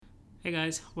Hey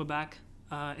guys, we're back.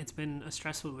 It's been a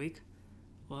stressful week.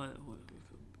 Well,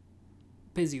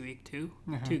 busy week too.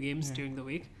 Uh-huh. Two games Yeah. during the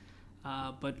week.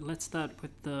 But let's start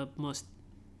with the most.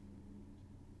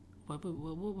 What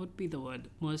would be the word?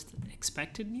 Most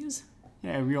expected news?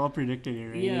 Yeah, we all predicted it,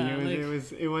 right? Yeah,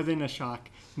 It wasn't a shock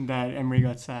that Emery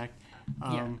got sacked.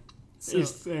 yeah. Um, So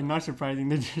it's not surprising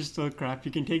that they're still crap.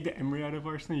 You can take the Emery out of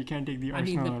Arsenal, you can't take the I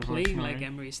mean, Arsenal they're out of playing Arsenal, like right?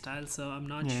 Emery style, so I'm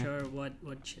not Yeah. sure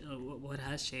what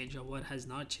has changed or what has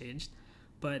not changed.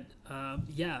 But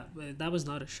yeah, that was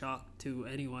not a shock to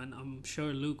anyone. I'm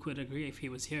sure Luke would agree if he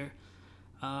was here.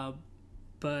 Uh,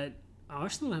 but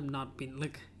Arsenal have not been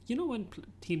like when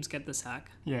teams get the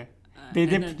sack, Yeah. uh, They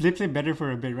and then they play better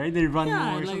for a bit, right? They run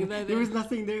yeah, more. like Something. that. There was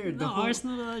nothing there. No, The whole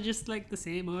Arsenal are just like the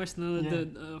same Arsenal. yeah.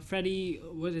 The Freddie,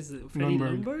 what is it? Freddie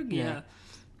Lundberg. Lundberg. Yeah.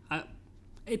 Yeah,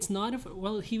 it's not a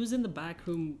well. He was in the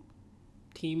backroom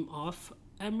team of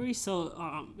Emery, so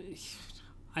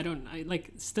I don't. I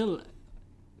like still.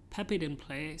 Pepe didn't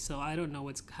play, so I don't know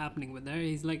what's happening with there.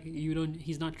 He's like you don't.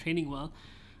 He's not training well,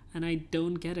 and I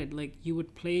don't get it. Like you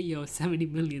would play your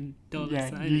 $70 million Yeah,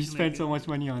 signing. you spent like, so much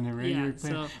money on it, right? yeah. You're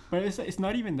playing, So but it's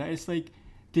not even that. It's like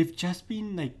they've just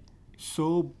been like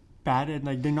so bad at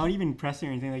like they're not even pressing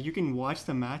or anything. Like you can watch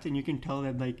the match and you can tell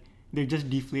that like they're just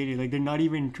deflated. Like they're not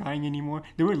even trying anymore.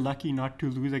 They were lucky not to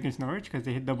lose against Norwich because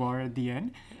they hit the bar at the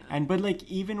end. And but like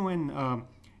even when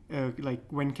like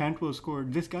when Cantwell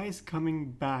scored, this guy is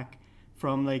coming back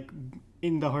from like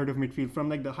in the heart of midfield from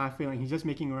like the halfway line. He's just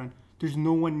making a run. There's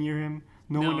no one near him,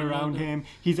 no one no, no, around no. him.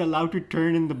 He's allowed to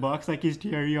turn in the box like he's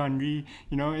Thierry Henry.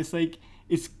 You know, it's like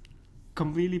it's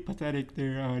completely pathetic.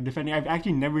 They're defending. I've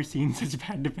actually never seen such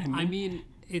bad defending. I mean,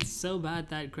 it's so bad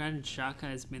that Granit Xhaka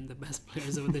has been the best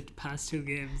players over the past two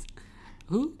games.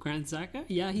 Who? Granit Xhaka?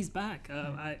 Yeah, he's back.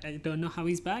 I don't know how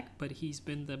he's back, but he's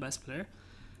been the best player.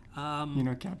 You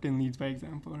know, captain leads by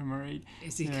example. Am I right?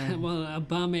 Is he? Yeah. Well,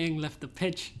 Aubameyang left the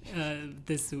pitch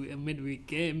this midweek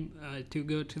game to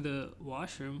go to the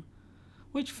washroom,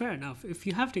 which fair enough. If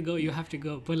you have to go, you have to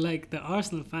go. But like the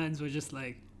Arsenal fans were just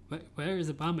like, Where is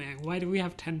Aubameyang? Why do we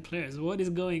have 10 players? What is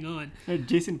going on?"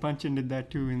 Jason Punchin did that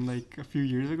too in like a few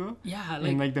years ago. Yeah,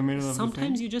 In like the middle of the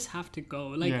sometimes thing. you just have to go.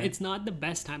 Like Yeah. it's not the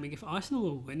best timing. If Arsenal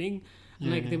were winning,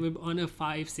 Yeah, like yeah. they were on a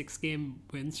 5-6 game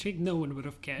win streak, no one would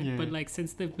have cared. Yeah. But like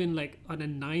since they've been like on a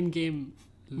 9 game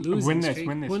losing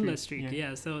winless streak, Yeah.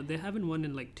 yeah. So they haven't won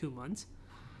in like 2 months,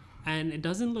 and it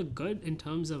doesn't look good in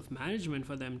terms of management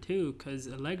for them too. Because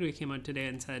Allegri came out today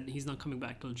and said he's not coming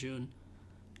back till June.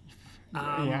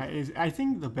 I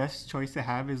think the best choice to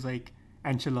have is like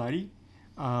Ancelotti,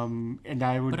 and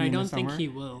that would But be I in the don't think summer. he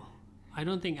will. I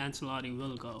don't think Ancelotti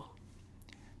will go.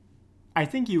 I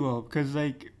think he will because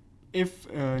like if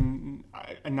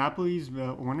Napoli's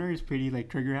owner is pretty like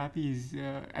trigger happy, he's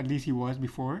at least he was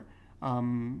before,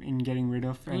 in getting rid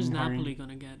of Who's and hiring. Napoli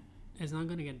gonna get? It's not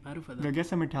gonna get better for them. They'll get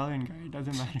some Italian guy. It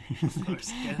doesn't matter. Of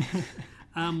course,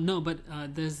 yeah. No, but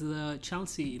there's the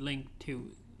Chelsea link too,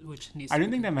 which needs. I to don't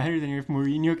be think that matters. And if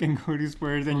Mourinho can go to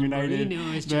Spurs and Well, United,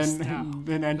 Mourinho is then just,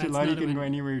 then that's Ancelotti not can even- go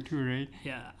anywhere too, right?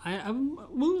 Yeah,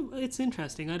 well, it's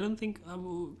interesting. I don't think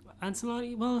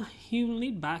Ancelotti. Well, he will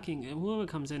need backing. Whoever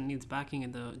comes in needs backing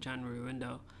in the January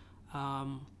window.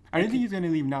 I don't think he's gonna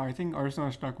leave now. I think Arsenal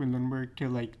are stuck with Lundberg till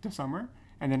like the summer,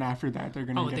 and then after that they're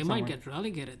gonna. Oh, get they someone. might get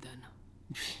relegated then.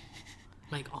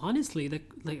 Like honestly,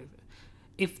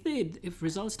 if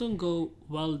results don't go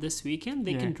well this weekend,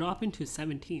 they Yeah. can drop into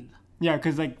 17th. Yeah,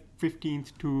 because like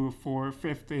 15th to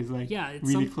 5th is like Yeah, it's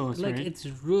really close, like right? it's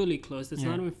really close. It's Yeah.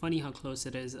 not even funny how close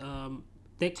it is.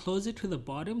 They close it to the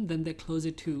bottom, then they close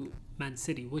it to Man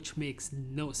City, which makes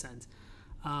no sense.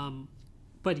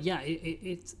 But yeah,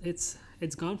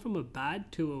 it's gone from a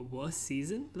bad to a worse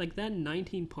season. Like that,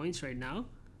 19 points right now.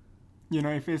 You know,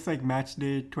 if it's like match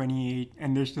day 28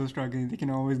 and they're still struggling, they can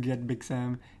always get Big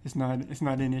Sam. It's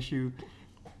not an issue.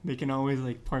 They can always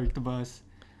like park the bus.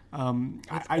 With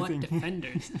I what think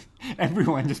defenders?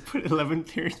 everyone just put 11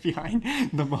 players behind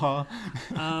the ball.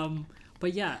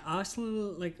 But yeah,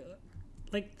 Arsenal like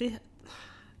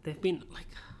they've been like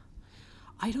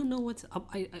I don't know what's up.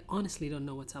 I honestly don't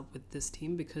know what's up with this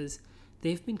team because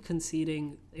they've been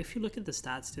conceding. If you look at the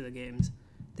stats to the games,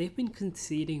 they've been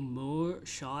conceding more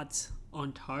shots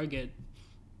on target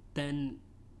than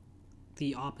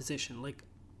the opposition. Like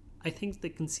I think they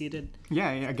conceded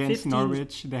Yeah, against 15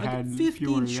 Norwich they had 15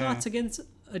 fewer. shots Yeah. against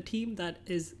a team that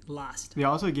is last. They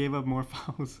also gave up more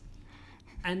fouls.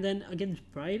 And then against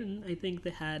Brighton, I think they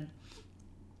had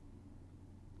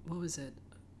what was it?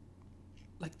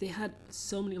 Like they had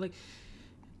so many. Like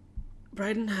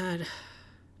Brighton had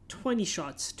 20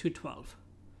 shots to 12.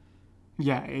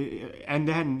 Yeah, and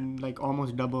then like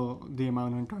almost double the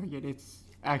amount on target. It's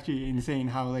actually insane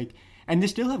how like, and they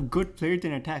still have good players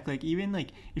in attack. Like even like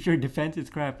if your defense is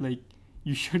crap, like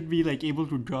you should be like able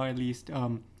to draw at least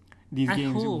these At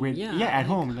games home, with yeah, at like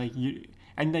home. Like you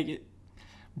and like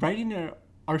Brighton are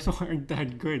also aren't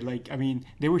that good. Like I mean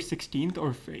they were 16th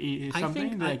or I something.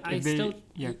 think Like I if they still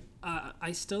yeah.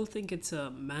 I still think it's a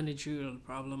managerial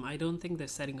problem. I don't think they're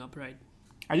setting up right.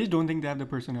 I just don't think they have the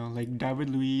personnel. Like David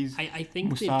Luiz, I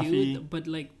think they Mustafi. do, but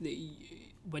like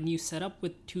when you set up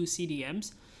with two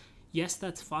CDMs, yes,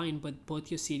 that's fine, but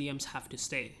both your CDMs have to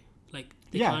stay. Like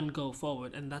they Yeah. can't go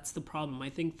forward, and that's the problem. I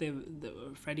think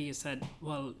Freddie has said,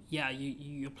 well, yeah,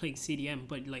 you're playing CDM,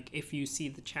 but like if you see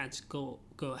the chance, go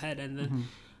ahead, and then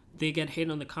they get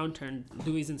hit on the counter, and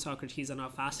Luis and Socrates are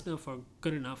not fast enough or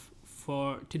good enough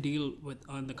to deal with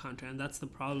on the counter, and that's the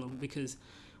problem because.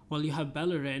 Well, you have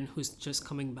Bellerin, who's just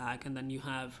coming back, and then you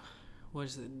have, what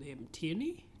is the name?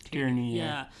 Tierney? Tierney,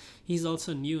 Yeah. He's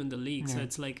also new in the league, so Yeah.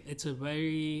 it's like it's a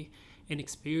very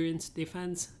inexperienced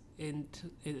defense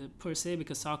per se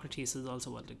because Socrates is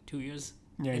also what like 2 years.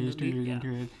 Yeah, in he's the 2 league? years Yeah.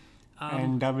 into it. Um,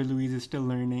 And David Luiz is still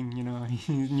learning, you know,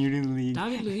 he's new to the league.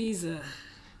 David Luiz,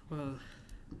 well,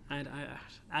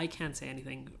 I can't say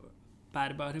anything bad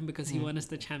about him because he won us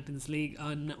the Champions League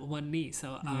on one knee.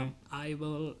 So I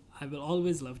will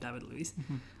always love David Luiz.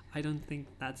 I don't think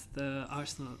that's the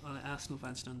Arsenal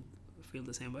fans don't feel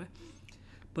the same way.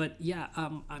 But yeah,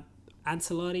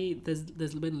 Ancelotti,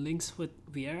 there's been links with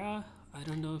Vieira. I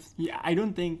don't know if Yeah, I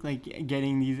don't think like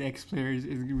getting these ex players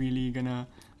is really gonna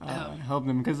help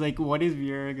them because like what is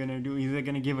Vieira gonna do? He's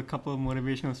gonna give a couple of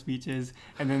motivational speeches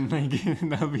and then like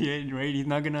that'll be it, right? He's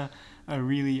not gonna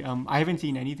really. I haven't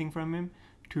seen anything from him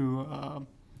to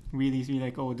really see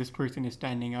like, oh, this person is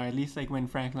standing out. At least like when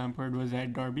Frank Lampard was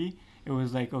at Derby, it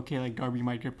was like okay, like Derby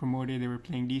might get promoted. They were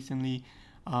playing decently.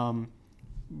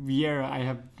 Vieira, I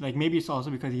have like maybe it's also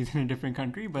because he's in a different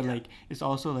country, but like it's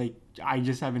also like I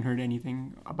just haven't heard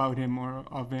anything about him or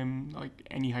of him like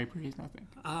any high praise, nothing.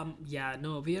 Yeah,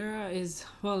 no, Vieira is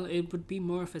well. It would be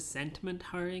more of a sentiment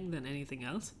hiring than anything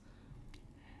else.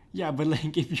 Yeah, but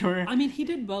like if you're I mean, he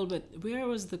did well, but Vieira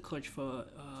was the coach for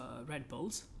Red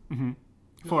Bulls.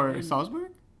 for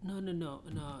Salzburg. No,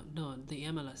 the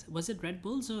MLS. Was it Red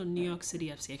Bulls or New York City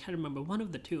FC? I can't remember. One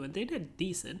of the two, and they did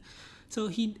decent. So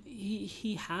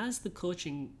he has the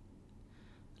coaching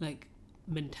like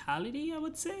mentality, I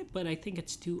would say, but I think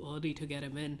it's too early to get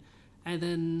him in. And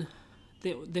then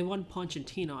they want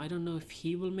Pochettino. I don't know if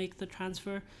he will make the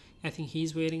transfer. I think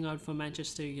he's waiting out for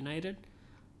Manchester United.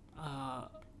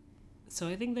 So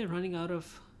I think they're running out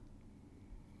of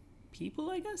people,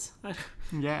 I guess.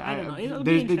 Yeah, I don't know. It'll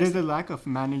be there's a lack of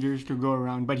managers to go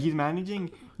around, but he's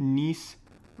managing Nice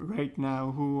right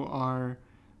now, who are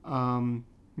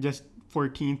just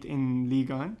 14th in Ligue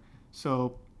 1.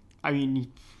 So, I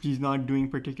mean, he's not doing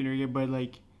particularly good, but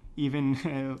like even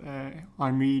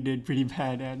Henry did pretty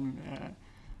bad at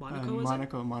Monaco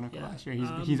Yeah. last year.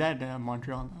 He's at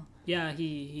Montreal now. Yeah,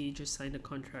 he just signed a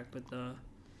contract with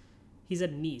he's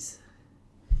at Nice.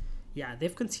 Yeah,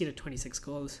 they've conceded 26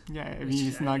 goals. Yeah, I mean,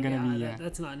 it's not gonna be. Yeah,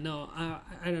 that's not. No,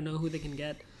 I don't know who they can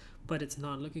get, but it's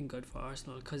not looking good for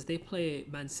Arsenal because they play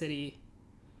Man City,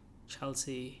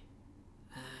 Chelsea,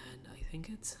 and I think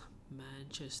it's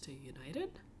Manchester United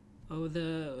over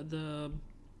the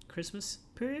Christmas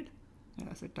period. yeah,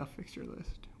 it's a tough fixture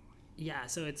list. Yeah,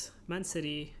 so it's Man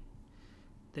City,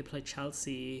 they play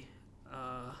Chelsea,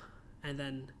 and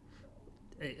then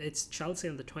it's Chelsea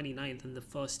on the 29th, and the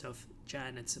 1st of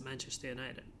Jan it's Manchester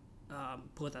United,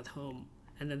 both at home,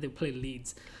 and then they play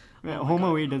Leeds. Yeah, Oh my home God.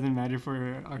 away doesn't matter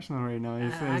for Arsenal right now.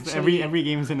 It's Actually, every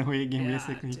game is an away game Yeah,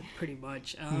 basically. pretty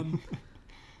much.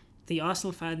 The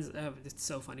Arsenal fans, it's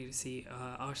so funny to see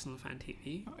Arsenal fan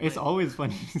TV. It's Like- always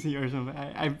funny to see Arsenal.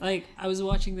 I was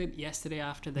watching it yesterday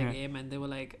after the Yeah. game, and they were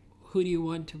like, "Who do you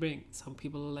want to bring?" Some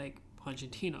people are like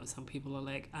Pochettino, some people are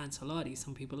like Ancelotti,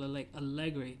 some people are like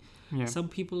Allegri, Yeah. some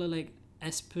people are like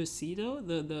Esposito,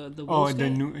 the Oh, Wolves the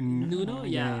guy. Nuno. Nuno,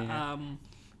 yeah.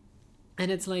 And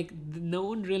it's like no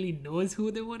one really knows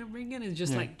who they want to bring in. It's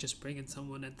just Yeah. like just bring in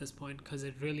someone at this point because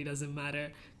it really doesn't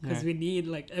matter. Because Yeah. we need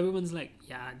like everyone's like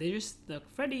they just the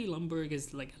Freddie Lumberg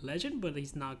is like a legend, but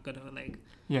he's not gonna like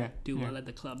Yeah. do yeah. well at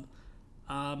the club.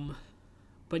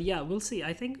 But yeah, we'll see.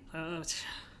 I think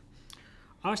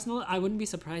Arsenal. I wouldn't be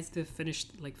surprised if they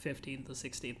finished like 15th or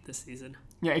 16th this season.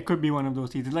 Yeah, it could be one of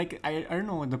those seasons. Like I don't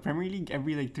know, the Premier League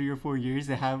every like 3 or 4 years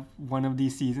they have one of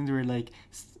these seasons where like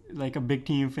a big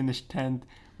team finished 10th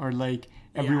or like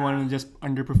everyone will just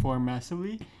underperform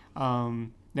massively.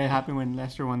 That happened when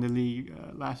Leicester won the league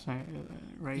last night,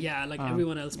 right? Yeah, like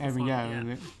everyone else performed.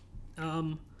 yeah.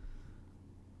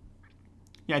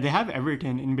 Yeah, they have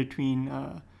Everton in between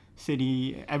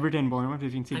City, Everton, Bournemouth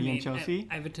between City and Chelsea.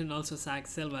 Everton also sacked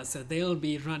Silva, so they'll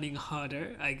be running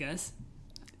harder, I guess.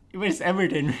 But it's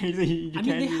Everton, right? So you I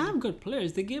mean, they can't have good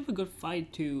players. They gave a good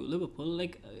fight to Liverpool.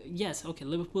 Like, yes, okay,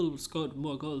 Liverpool scored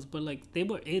more goals, but like they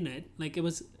were in it. Like it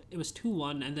was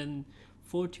 2-1 and then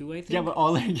 4-2, I think. Yeah, but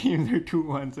all their games are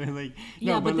 2-1, so like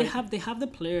Yeah, no, but they like, have the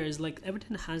players. Like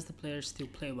Everton has the players to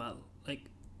play well. Like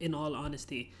in all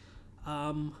honesty,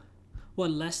 well,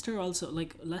 Leicester also,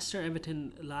 like Leicester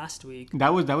Everton last week.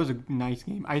 that was a nice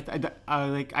game. I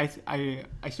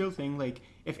still think like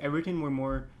if Everton were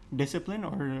more disciplined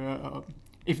or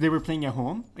if they were playing at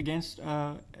home against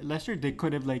Leicester, they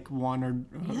could have like won or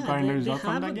gotten a result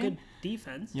from that have a game. good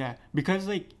defense. Yeah, because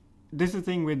like this is the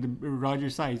thing with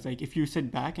Rogers' sides. Like if you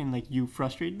sit back and like you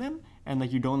frustrate them and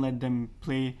like you don't let them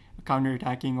play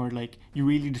counter-attacking or like you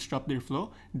really disrupt their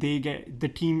flow, the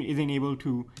team isn't able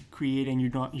to create and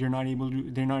they're not able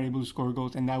to score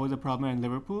goals, and that was a problem at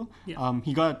Liverpool. Yeah.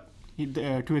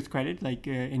 To his credit, like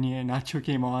Nacho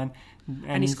came on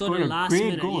And he scored a last great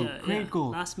minute goal. yeah, Great yeah. goal.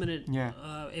 Last minute. Yeah.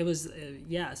 It was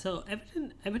yeah. So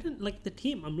Everton, like the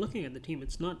team. I'm looking at the team.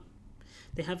 It's not.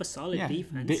 They have a solid Yeah,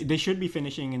 defense. they should be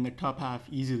finishing in the top half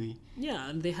easily. Yeah,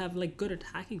 and they have like good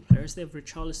attacking players. They have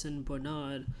Richarlison,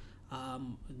 Bernard,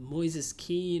 Moises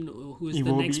Keane, who is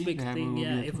the next big thing.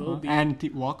 Yeah, Iwobi. And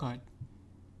Walcott.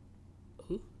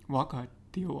 Who? Walcott.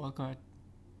 Theo Walcott.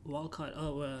 Walcott.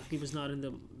 Oh, he was not in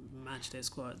the matchday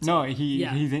squad. No, he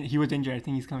was injured. I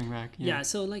think he's coming back. Yeah.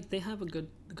 So like they have a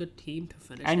good team to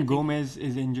finish. And Gomez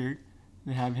is injured.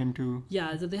 They have him too.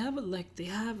 Yeah, so they have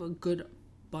a good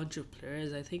bunch of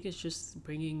players. I think it's just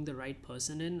bringing the right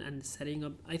person in and setting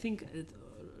up. I think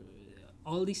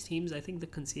all these teams, I think they're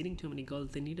conceding too many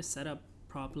goals. They need to set up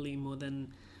properly more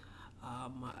than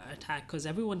attack, because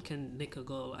everyone can nick a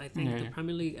goal. I think the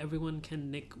Premier League, everyone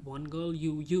can nick one goal.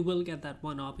 You will get that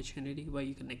one opportunity where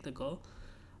you can nick the goal.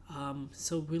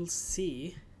 So we'll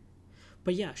see.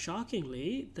 But yeah,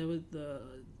 shockingly, there was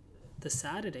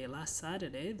last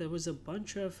Saturday, there was a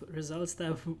bunch of results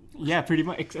that yeah, pretty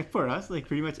much, except for us, like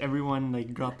pretty much everyone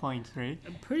like dropped points, right?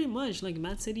 Pretty much, like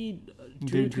Man City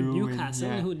drew to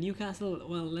Newcastle. And, Newcastle,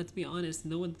 well, let's be honest,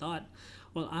 no one thought.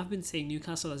 Well, I've been saying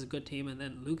Newcastle is a good team, and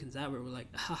then Luke and Zabber were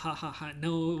like, ha ha ha ha,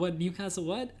 no, what, Newcastle,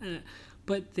 what?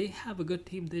 But they have a good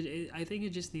team. I think it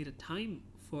just needed time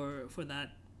for that.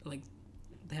 Like,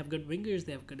 they have good wingers,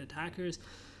 they have good attackers.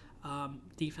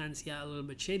 Defense, yeah, a little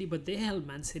bit shady, but they held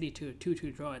Man City to a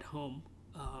 2-2 draw at home.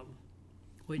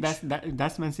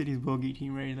 That's Man City's bogey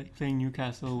team, right? Like playing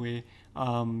Newcastle away.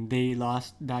 They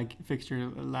lost that fixture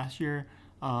last year.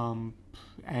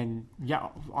 And yeah,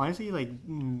 honestly, like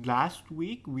last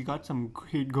week we got some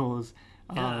great goals.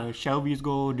 Yeah. Shelby's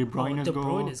goal, De Bruyne's goal. De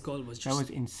Bruyne's goal was just, that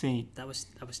was insane. That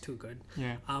was too good.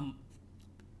 Yeah.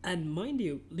 And mind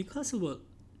you, Newcastle were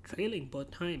trailing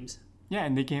both times. Yeah,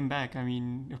 and they came back. I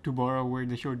mean, to borrow a word,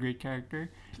 they showed great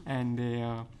character, and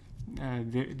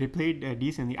they played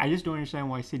decently. I just don't understand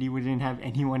why City wouldn't have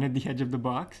anyone at the edge of the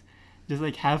box. Just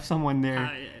like have someone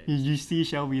there. You see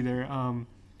Shelby there.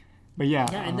 But yeah.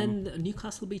 Yeah, and then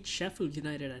Newcastle beat Sheffield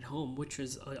United at home, which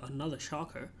was another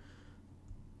shocker.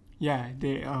 Yeah,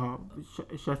 the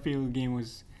Sheffield game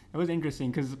was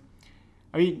interesting because.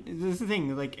 I mean, this is the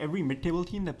thing. Like every mid-table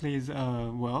team that plays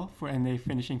well and they're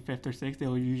finishing 5th or 6th,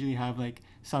 they'll usually have like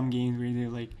some games where they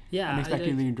like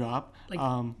unexpectedly drop. Like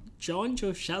John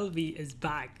Joe Shelby is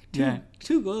back.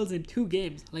 2 goals in 2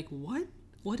 games. Like what?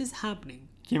 What is happening?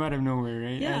 Came out of nowhere,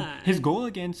 right? Yeah. And his goal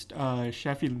against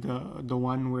Sheffield, the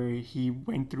one where he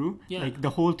went through, like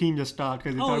the whole team just stopped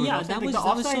because they thought it was offside. Like, the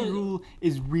offside rule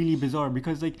is really bizarre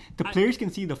because like the players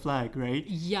can see the flag, right?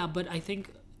 Yeah, but I think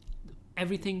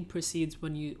everything proceeds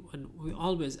when we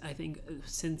always, I think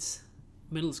since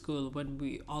middle school, when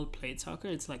we all played soccer,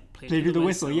 it's like play to the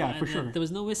whistle. Yeah, for sure. There was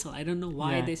no whistle. I don't know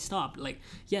why they stopped. Like,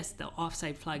 yes, the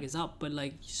offside flag is up, but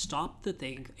like stop the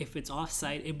thing. If it's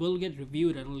offside, it will get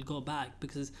reviewed and it'll go back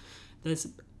because there's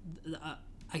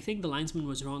I think the linesman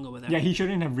was wrong over there. Yeah, he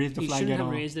shouldn't have raised the flag at all. He shouldn't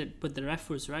have raised it, but the ref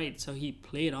was right, so he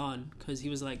played on because he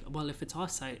was like, well, if it's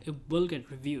offside, it will get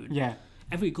reviewed. Yeah.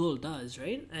 Every goal does,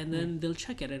 right? And then they'll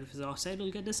check it, and if it's offside,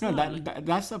 it'll get disallowed. No,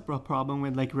 that's the problem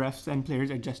with like refs and players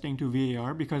adjusting to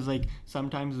VAR because like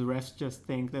sometimes the refs just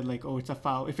think that like, oh, it's a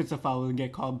foul. If it's a foul, it'll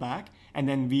get called back, and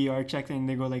then VAR checks and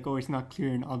they go like, oh, it's not clear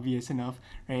and obvious enough,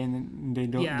 right? And then they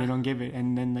don't give it,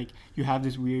 and then like you have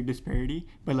this weird disparity.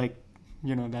 But like,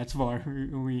 you know, that's VAR.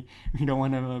 We don't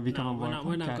want to become a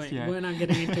VAR podcast. We're not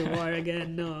getting into VAR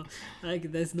again. No,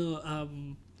 like there's no.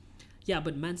 Yeah,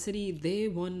 but Man City, they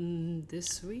won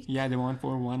this week. Yeah, they won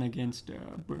 4-1 against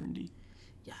Burnley.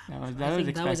 Yeah,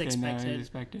 that was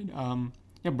expected.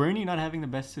 Yeah, Burnley not having the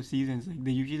best of seasons. Like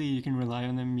they usually you can rely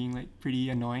on them being like pretty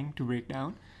annoying to break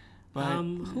down. But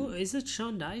Who is it?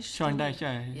 Sean Dyche? Sean Still? Dyche,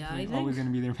 yeah, Yeah, he's I always think.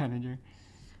 gonna be their manager.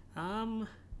 Um,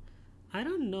 I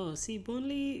don't know. See,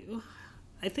 Burnley.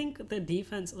 I think the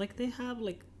defense, like they have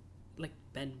like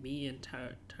Ben Mee and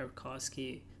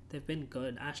Tarkovsky. They've been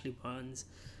good. Ashley Barnes,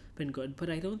 been good, but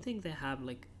I don't think they have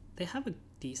a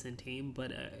decent team.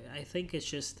 But I think it's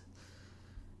just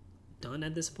done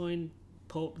at this point.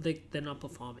 They're not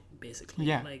performing basically.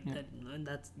 Yeah, Like yeah. that, and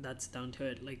that's down to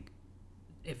it. Like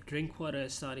if Drinkwater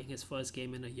is starting his first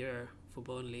game in a year for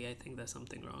Burnley, I think there's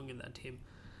something wrong in that team.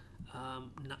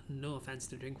 No offense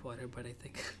to Drinkwater, but I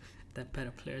think there are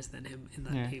better players than him in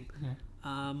that Yeah, team.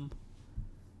 yeah.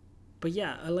 But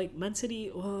yeah, like Man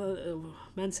City.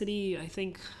 Man City. I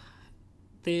think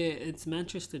it's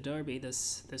Manchester Derby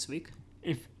this week.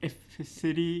 If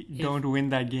City don't win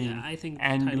that game, Yeah, I think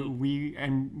and title, we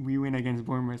win against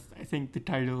Bournemouth, I think the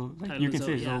title, like you can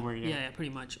say, it's over. Yeah, pretty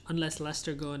much. Unless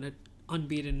Leicester go on an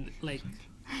unbeaten like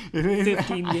It is-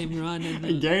 15-game run, and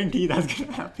I guarantee that's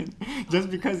gonna happen.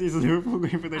 Just because it's Liverpool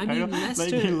going for the I title, mean,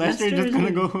 Leicester is Leicester just gonna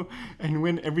has go and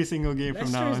win every single game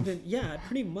from now Leicester's on. been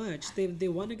pretty much. They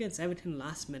won against Everton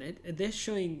last minute. They're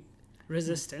showing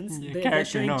resistance. Yeah, They're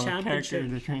showing character. championship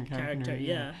They're showing character.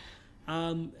 yeah.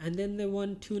 And then they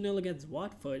won 2-0 against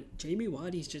Watford. Jamie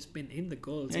Vardy's just been in the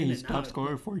goals. Yeah, in he's and top out.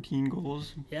 scorer, 14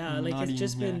 goals. Yeah, like Not it's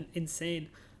just even- been insane.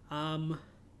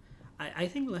 I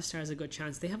think Leicester has a good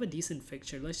chance. They have a decent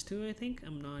fixture list too, I think.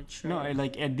 I'm not sure. No,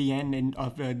 like at the end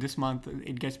of this month,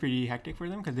 it gets pretty hectic for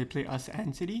them because they play us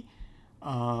and City.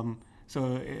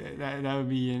 So that would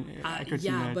be. I could see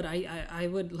yeah, that. but I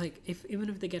would like even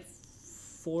if they get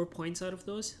 4 points out of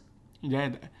those.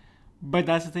 Yeah, but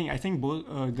that's the thing. I think both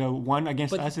the one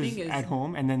against But the us is thing is- at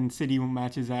home, and then City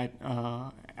matches at Yeah,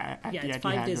 the it's Etihad,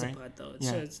 5 days right? apart though, Yeah.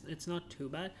 so it's not too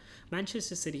bad.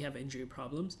 Manchester City have injury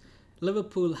problems.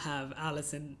 Liverpool have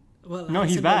Allison. Well, No,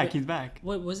 he's Alisson back. already- He's back.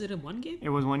 What was it in one game? It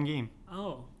was one game.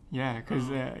 Oh, Yeah, because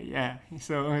Oh. yeah,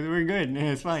 so we're good.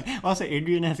 It's fine. Also,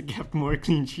 Adrian has kept more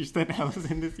clean sheets than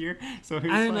Allison this year, so he's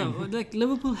I don't fine. know. Like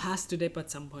Liverpool has to dip at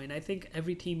some point. I think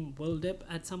every team will dip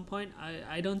at some point.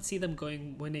 I don't see them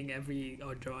winning every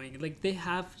or drawing. Like they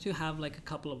have to have like a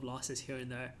couple of losses here and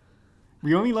there.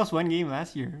 We only lost one game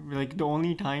last year. Like the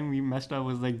only time we messed up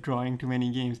was like drawing too many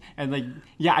games. And like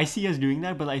yeah, I see us doing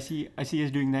that, but I see us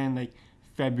doing that in like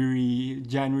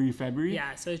January, February.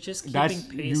 Yeah, so it's just keeping That's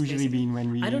pace. usually basically. been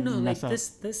when we I don't know. Like mess up.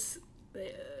 this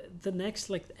the next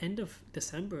like end of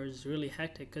December is really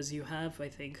hectic because you have I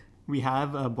think We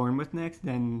have Bournemouth next,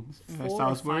 then 4 or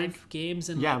Salzburg. 5 games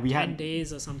in Yeah, like we 10 had-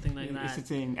 days or something like It's that.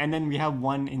 insane. And then we have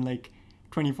one in like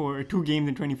 2 games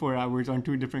in 24 hours on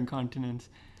 2 different continents.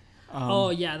 Oh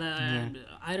yeah, yeah.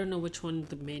 I don't know which one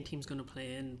the main team's gonna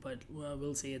play in, but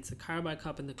we'll see. It's the Carabao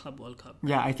Cup and the Club World Cup.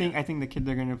 Yeah, I think the kids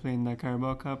are gonna play in the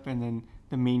Carabao Cup, and then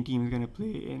the main team is gonna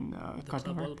play in The Club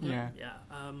Qatar. World Cup. Yeah,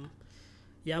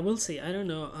 Yeah, we'll see. I don't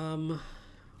know.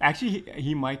 actually,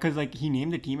 he might, cause like he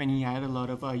named the team and he had a lot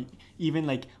of even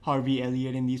like Harvey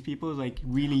Elliott and these people like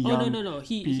really young. No.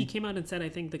 He came out and said I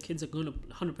think the kids are gonna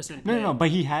 100% No, play. no, but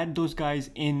he had those guys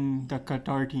in the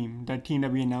Qatar team, the team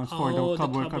that we announced for Oh, the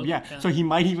Club World Cup. Yeah, so he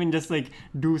might even just like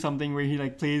do something where he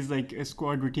like plays like a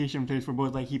squad rotation plays for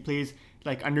both. Like he plays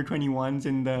like under 21s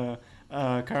in the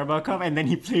Carabao Cup, and then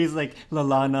he plays like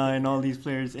Lallana and all these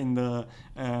players in the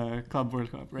Club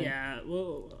World Cup, right? Yeah,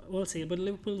 we'll see. But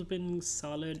Liverpool's been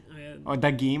solid. Or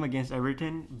that game against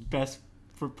Everton, best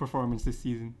performance this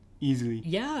season, easily.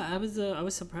 Yeah, I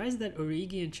was surprised that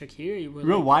Origi and Shaqiri were.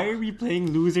 Bro, like, why are we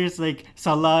playing losers like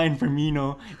Salah and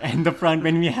Firmino in the front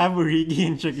when we have Origi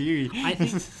and Shaqiri?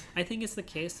 I think it's the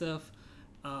case of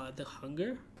the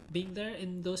hunger being there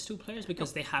in those two players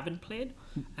because they haven't played,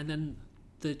 and then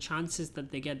the chances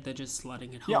that they get, they're just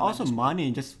slotting it home. Yeah, at also this point.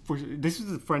 Mane, this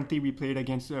is the front three we played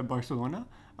against Barcelona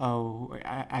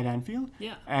at Anfield.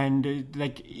 Yeah. And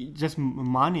like just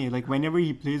Mane, like whenever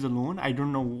he plays alone, I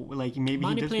don't know, like maybe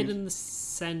Mane he just played feels- in the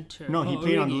center. No, he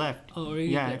played on the left. Oh,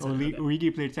 Origi Yeah, played center. Okay.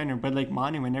 Origi played center, but like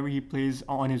Mane, whenever he plays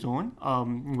on his own,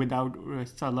 without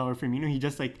Salah or Firmino, he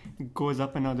just like goes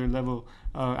up another level.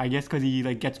 I guess because he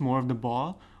like gets more of the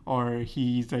ball, or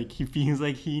he's like he feels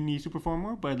like he needs to perform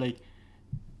more. But like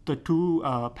the 2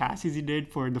 passes he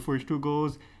did for the first 2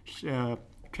 goals,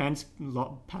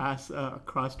 pass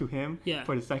across to him Yeah.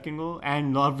 for the second goal,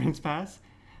 and Lovren's pass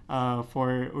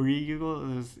for Origi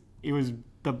goal, it was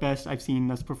the best I've seen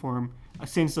us perform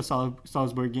since the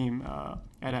Salzburg game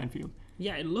at Anfield.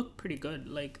 Yeah, it looked pretty good.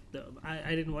 Like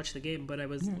I didn't watch the game, but I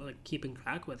was like keeping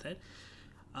track with it.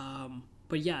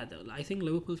 But yeah, I think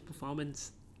Liverpool's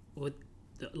performance with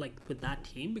with that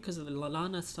team because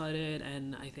Lallana started,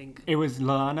 and I think it was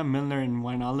Lallana, Milner, and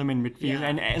Wijnaldum in midfield.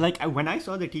 Yeah. And when I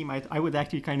saw the team, I was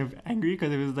actually kind of angry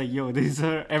because it was like, yo, this is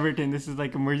Everton. This is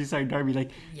like a Merseyside derby.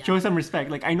 Like, Yeah. show some respect.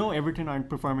 Like, I know Everton aren't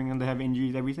performing and they have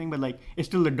injuries, everything, but like, it's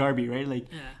still a derby, right? Like,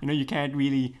 you can't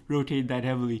really rotate that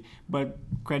heavily. But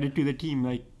credit to the team.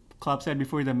 Like, Klopp said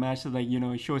before the match, that, like,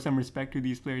 show some respect to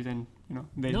these players, and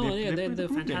they're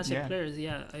fantastic players.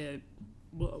 Yeah,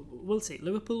 we'll see.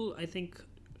 Liverpool, I think,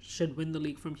 should win the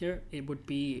league from here. It would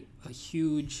be a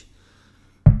huge.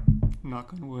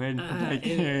 Knock on wood.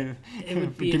 It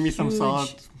would be give me some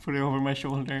salt, put it over my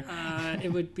shoulder.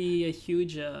 It would be a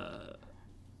huge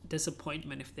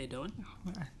disappointment if they don't.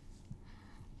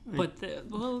 But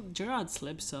Gerrard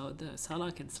slipped, so the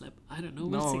Salah can slip. I don't know.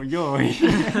 We'll see. I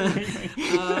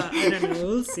don't know.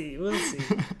 We'll see.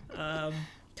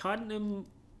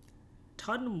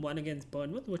 Tottenham won against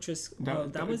Bournemouth, which was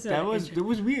that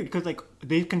was weird because like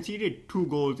they've conceded 2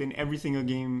 goals in every single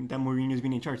game that Mourinho's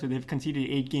been in charge. So they've conceded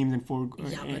 8 games in 4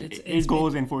 8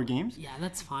 goals in 4 games. Yeah,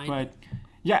 that's fine. But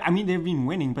yeah, I mean they've been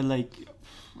winning, but like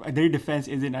their defense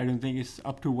isn't. I don't think it's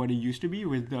up to what it used to be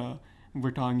with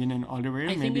Vertonghen and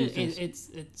Alderweireld. I think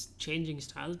it's changing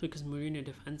styles because Mourinho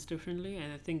defends differently,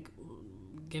 and I think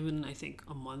given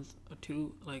a month or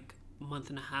two, like a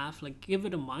month and a half, like give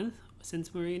it a month since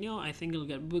Mourinho, I think it'll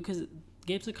get, because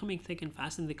games are coming thick and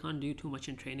fast and they can't do too much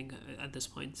in training at this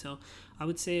point. So I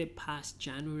would say past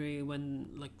January, when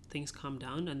like things calm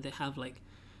down and they have like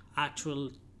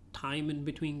actual time in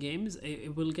between games,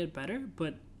 it will get better.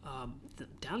 But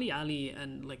Dele Alli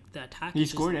and like the attack, he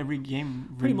scored every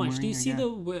game pretty much. Mourinho, do you see the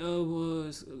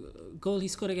goal he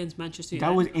scored against Manchester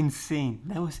United?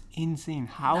 That was insane.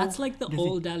 How that's like the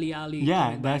old Dele Alli.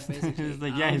 Yeah, that's it's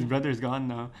like his brother's gone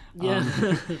now.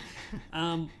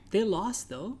 They lost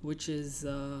though, which is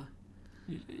I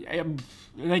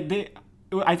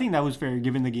think that was fair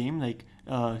given the game. Like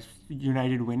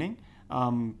United winning.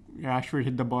 Rashford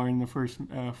hit the bar in the first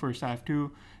half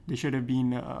too. They should have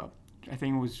been. I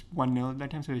think it was 1-0 at that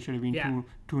time, so they should have been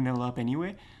 2-0 up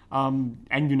anyway.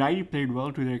 And United played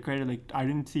well to their credit. Like I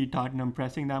didn't see Tottenham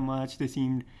pressing that much. They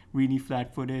seemed really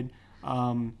flat-footed.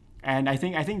 And I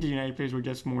think the United players were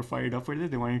just more fired up with it.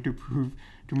 They wanted to prove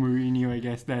to Mourinho, I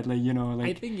guess, that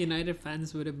I think United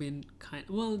fans would have been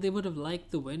they would have liked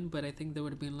the win, but I think they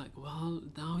would have been like, well,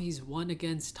 now he's won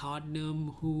against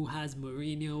Tottenham, who has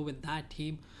Mourinho with that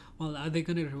team. Well, are they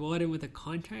going to reward him with a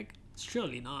contract?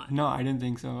 Surely not. No, I didn't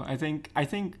think so. I think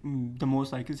the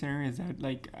most likely scenario is that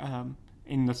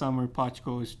in the summer Poch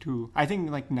goes to. I think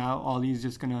now Ollie's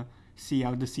just gonna see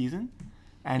out the season,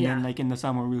 and then in the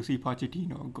summer we'll see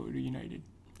Pochettino go to United.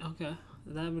 Okay,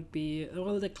 that would be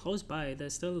they're close by.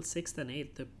 They're still 6th and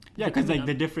 8th. Because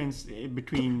the difference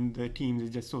between the teams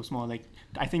is just so small. Like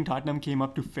I think Tottenham came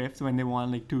up to 5th when they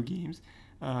won 2 games,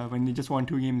 when they just won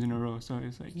 2 games in a row. So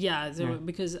it's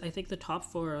because I think the top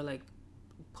 4 are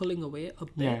pulling away a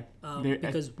bit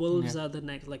because Wolves are the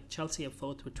next, Chelsea are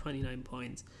 4th with 29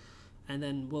 points, and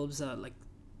then Wolves are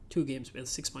 2 games with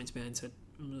 6 points behind, so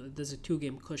there's a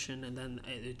 2-game cushion, and then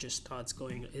it just starts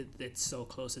going, it's so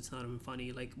close it's not even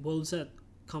funny. Wolves are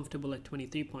comfortable at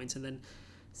 23 points, and then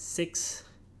 6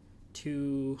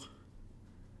 to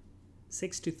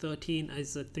 13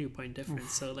 is a 3-point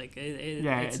difference. Oof. So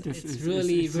it's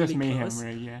really just mayhem, close.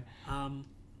 Right?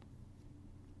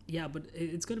 But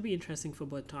it's going to be interesting for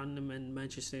both Tottenham and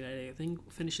Manchester United. I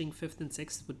think finishing 5th and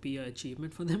 6th would be an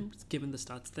achievement for them, given the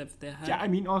starts that they had. Yeah, I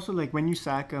mean, also, when you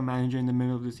sack a manager in the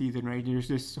middle of the season, right, there's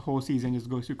this whole season just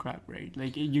goes to crap, right?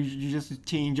 You just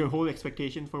change your whole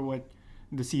expectation for what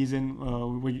the season,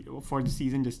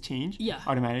 just change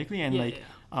automatically, and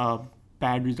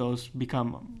bad results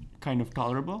become kind of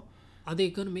tolerable. Are they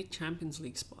going to make Champions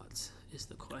League spots, is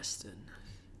the question.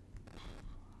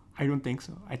 I don't think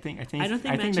so. I think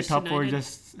the top 4 is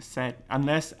just set.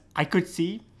 Unless I could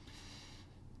see.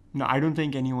 No, I don't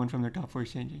think anyone from the top 4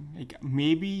 is changing.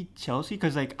 Maybe Chelsea,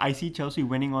 because I see Chelsea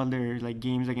winning all their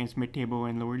games against mid-table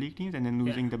and lower league teams, and then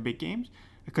losing the big games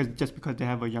because they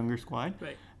have a younger squad.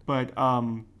 Right. But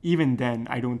even then,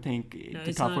 I don't think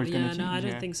the top 4 is going to change. No, I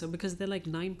don't think so, because they're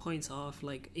 9 points off,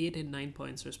 8 and 9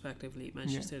 points respectively,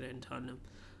 Manchester United and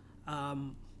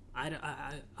Tottenham.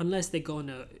 Unless they go on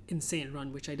an insane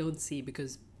run, which I don't see,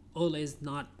 because Ole is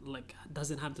not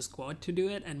doesn't have the squad to do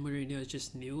it, and Mourinho is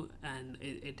just new, and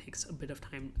it takes a bit of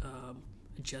time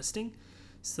adjusting.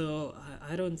 So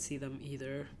I don't see them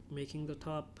either making the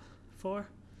top 4,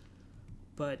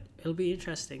 but it'll be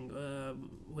interesting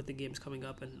with the games coming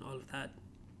up and all of that.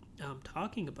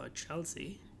 Talking about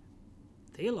Chelsea,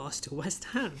 they lost to West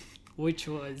Ham, which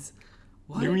was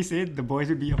Didn't we say the boys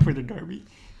would be up for the derby?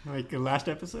 Like the last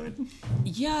episode.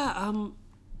 Yeah,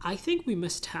 I think we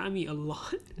missed Tammy a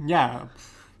lot. Yeah.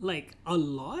 Like a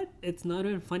lot. It's not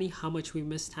even funny how much we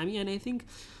missed Tammy, and I think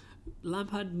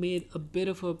Lampard made a bit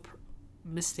of a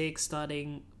mistake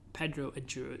starting Pedro and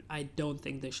Giroud. I don't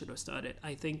think they should have started.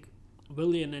 I think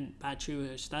Willian and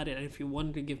Batshuayi started, and if you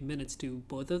wanted to give minutes to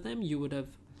both of them, you would have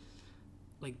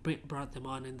like brought them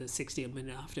on in the 60th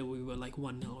minute after we were like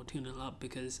 1-0 or 2-0 up,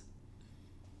 because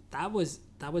that was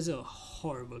a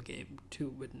horrible game to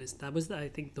witness. That was I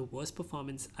think the worst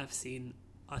performance I've seen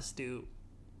us do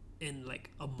in like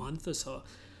a month or so.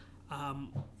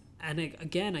 And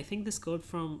again, I think this scored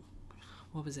from,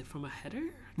 what was it, from a header?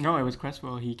 No, it was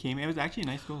Cresswell. He came. It was actually a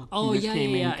nice goal. Oh, He just yeah.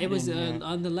 came in, It was yeah.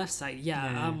 on the left side.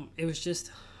 Yeah. It was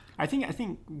just. I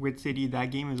think with City that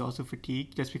game was also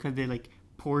fatigue, just because they like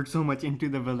poured so much into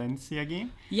the Valencia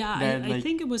game. Yeah, that, I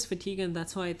think it was fatigue, and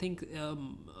that's why I think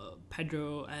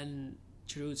Pedro and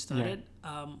Giroud started.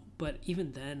 But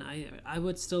even then, I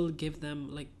would still give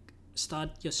them like start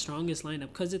your strongest lineup,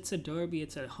 because it's a derby,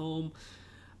 it's at home.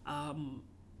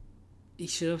 He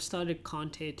should have started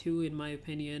Conte too, in my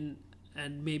opinion,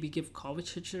 and maybe give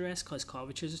Kovacic a rest, because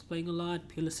Kovacic is playing a lot.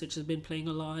 Pulisic has been playing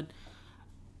a lot.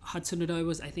 Hudson-Odoi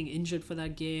was, I think, injured for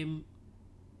that game.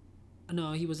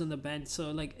 No, he was on the bench.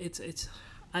 So like it's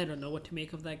I don't know what to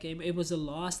make of that game. It was a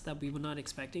loss that we were not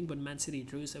expecting, but Man City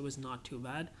drew, so it was not too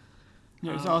bad.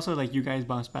 Yeah, it's also like you guys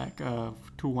bounced back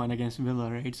 2-1 against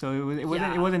Villa, right? So it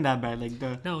wasn't that bad.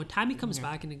 Like No, Tammy comes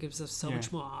back and it gives us so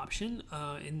much more option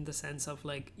in the sense of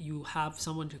like you have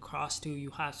someone to cross to,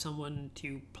 you have someone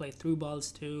to play through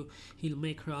balls to. He'll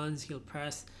make runs, he'll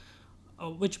press,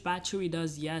 which Batshuayi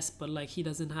does, yes, but like he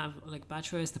doesn't have, like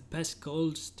Batshuayi has the best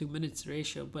goals to minutes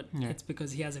ratio, but it's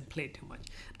because he hasn't played too much,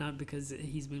 not because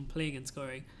he's been playing and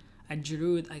scoring. And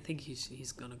Giroud, I think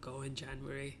he's gonna go in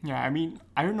January. Yeah, I mean,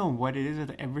 I don't know what it is.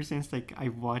 But ever since like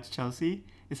I've watched Chelsea,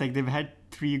 it's like they've had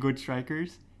 3 good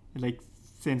strikers. Like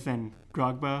since then,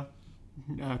 Drogba,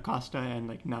 Costa, and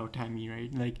like now Tammy,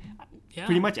 right? Like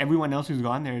pretty much everyone else who's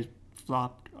gone there is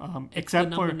flopped.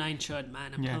 Except the for number 9 shirt,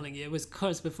 man. I'm telling you, it was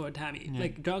cursed before Tammy. Yeah.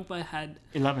 Like Drogba had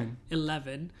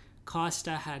 11,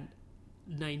 Costa had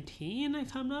 19,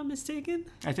 if I'm not mistaken.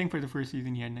 I think for the first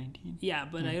season he had 19. Yeah,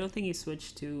 but I don't think he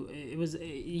switched to.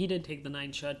 He didn't take the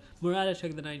 9 shirt. Murata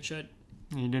took the 9 shirt.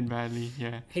 He did badly,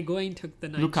 yeah. Higuain took the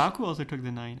 9. Lukaku also took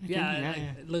the 9.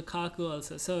 Lukaku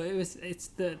also. So it's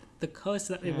the curse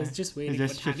that it was just waiting.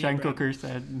 It's just for Tammy Shevchenko curse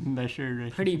that shirt,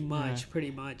 right? Pretty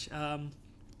much.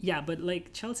 Yeah, but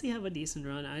like Chelsea have a decent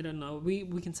run. I don't know. We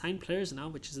can sign players now,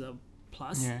 which is a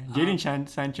plus. Yeah, Jadon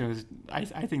Sancho I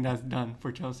think that's done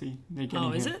for Chelsea.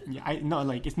 Is it? Yeah,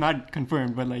 like it's not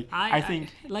confirmed, but like I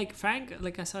think like Frank,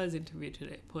 like I saw his interview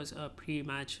today, was a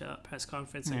pre-match press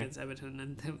conference against Everton,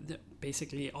 and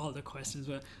basically all the questions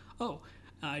were,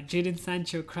 Jadon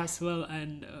Sancho, Cresswell,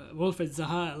 and Wilfred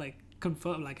Zaha, like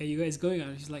confirmed. Like, are you guys going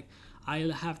on? He's like,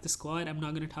 I'll have the squad. I'm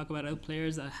not going to talk about other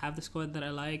players. I have the squad that I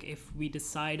like. If we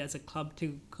decide as a club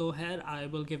to go ahead, I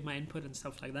will give my input and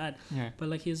stuff like that. Yeah. But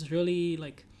like he's really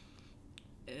like,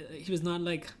 he was not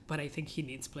like, but I think he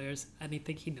needs players, and I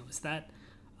think he knows that.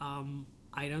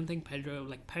 I don't think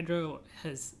Pedro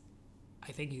has.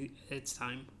 I think it's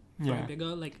time for him to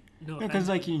go. Like no, because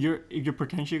like you're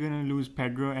potentially going to lose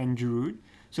Pedro and Giroud.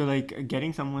 So like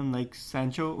getting someone like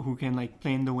Sancho who can like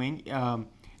play in the wing.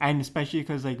 And especially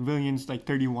because like Willian's like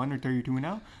 31 or 32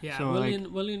 now. Yeah, so,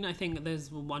 Willian, I think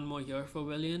there's 1 more year for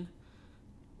Willian.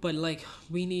 But like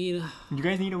we need. You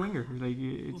guys need a winger. Like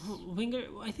winger.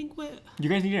 I think you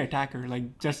guys need an attacker,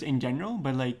 like just in general.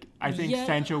 But like I think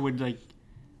Sancho would like.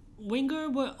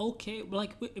 Winger, we're okay.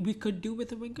 Like we could do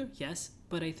with a winger, yes.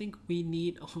 But I think we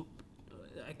need.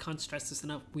 I can't stress this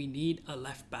enough. We need a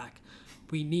left back.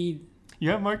 We need. You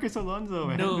have Marcus Alonso.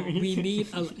 Man. No, we need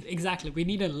we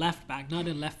need a left back, not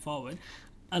a left forward.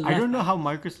 I don't know how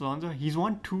Marcus Alonso. He's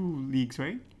won 2 leagues,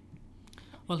 right?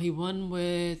 Well, he won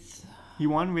with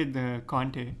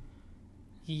Conte.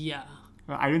 Yeah.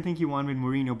 I don't think he won with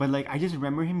Mourinho, but like I just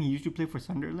remember him. He used to play for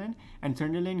Sunderland, and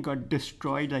Sunderland got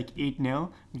destroyed like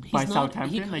 8-0 by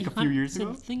Southampton a few years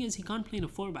ago. The thing is, he can't play in a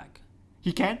 4-back.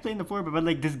 He can't play in the 4-back, but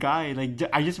like this guy, like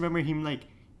I just remember him like.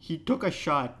 He took a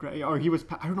shot, right? Or he was,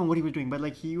 I don't know what he was doing, but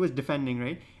like he was defending,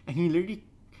 right? And he literally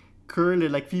curled it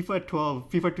like FIFA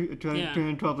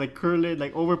 2012, like curled it,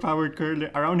 like overpowered curled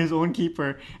it around his own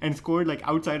keeper and scored like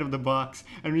outside of the box.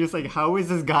 And we're just like, how is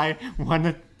this guy won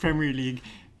the Premier League?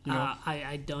 You know?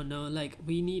 I don't know. Like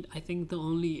we need, I think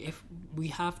if we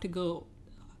have to go,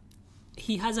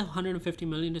 he has 150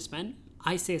 million to spend.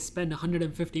 I say spend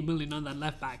 150 million on that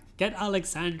left back. Get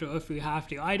Alexandro if we have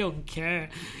to. I don't care.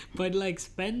 But like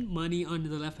spend money on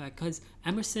the left back, because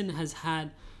Emerson has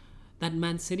had That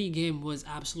Man City game was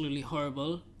absolutely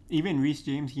horrible. Even Reece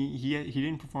James, he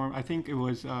didn't perform. I think it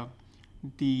was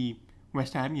the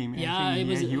West Ham game. Yeah, I think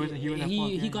it was. He was at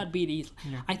fault. He got beat easily.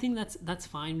 Yeah. I think that's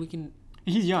fine. We can.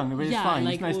 He's young, but it's Yeah, fine.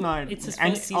 like, It's not. it's his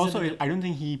And first season also, in the- I don't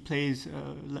think he plays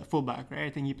fullback, right? I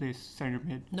think he plays center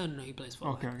mid. No, he plays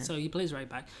fullback. Okay. So he plays right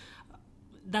back.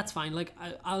 That's fine. Like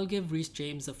I'll give Reece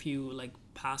James a few like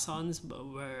pass-ons, but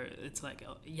where it's like,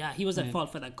 yeah, he was at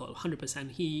fault for that goal,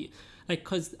 100%. He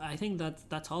because I think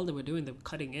that's all they were doing. They were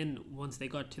cutting in once they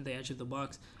got to the edge of the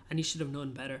box, and he should have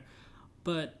known better.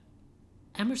 But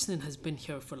Emerson has been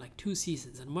here for like 2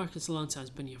 seasons, and Marcus Alonso has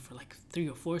been here for like 3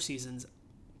 or 4 seasons,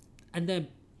 and they're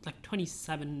like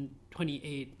 27,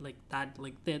 28, like that,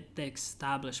 like they're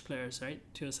established players, right,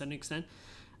 to a certain extent,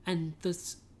 and the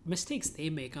mistakes they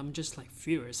make, I'm just like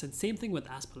furious. And same thing with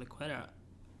Azpilicueta.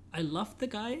 I love the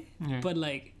guy, but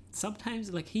like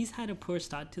sometimes like he's had a poor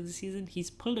start to the season. He's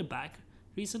pulled it back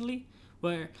recently,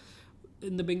 where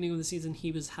in the beginning of the season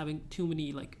he was having too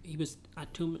many, like he was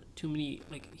at too many,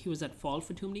 like he was at fault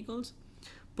for too many goals.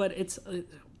 But it's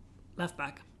left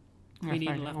back. We need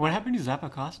a left What back. happened to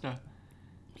Zappacosta?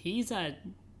 He's at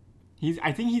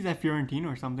I think he's at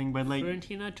Fiorentina or something, but like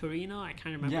Fiorentina, Torino. I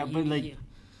can't remember. Yeah, but like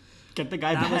get the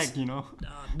guy That back, was- you know.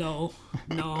 No.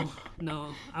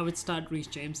 I would start Reece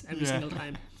James every single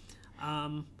time.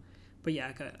 But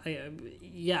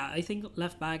yeah, I think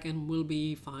left back and we'll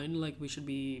be fine. Like we should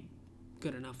be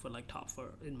good enough for like top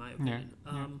 4 in my opinion.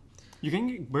 You can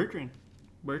get Bertrand.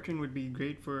 Bertrand would be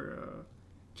great for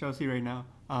Chelsea right now.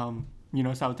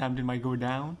 Southampton might go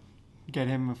down, get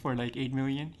him for like 8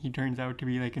 million. He turns out to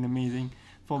be like an amazing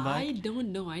fullback. I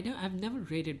don't know. I've never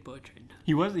rated Bertrand.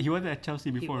 He was at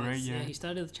Chelsea before, right? Yeah, he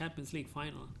started the Champions League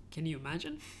final. Can you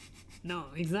imagine? No,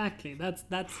 exactly.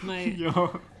 That's my.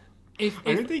 Yo. If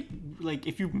I don't think like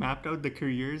if you mapped out the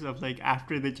careers of like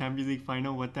after the Champions League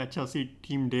final what that Chelsea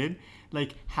team did,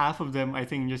 like half of them I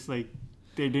think just like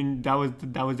they didn't. That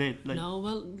was it. Like no,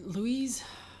 well, Luis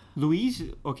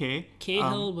okay.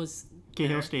 Cahill was.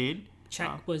 Cahill there. stayed.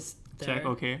 Czech was there. Czech,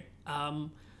 okay.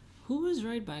 Who was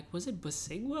right back? Was it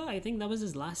Basingwa? I think that was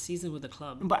his last season with the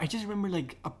club. But I just remember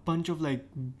like a bunch of like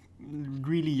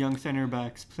really young center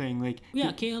backs playing like.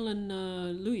 Yeah, Cahill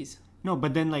and Luis. No,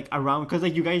 but then like around because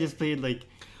like you guys just played like.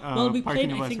 We Parking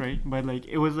played, of I Us, think, right? But like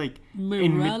it was like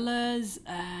Mireles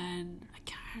and I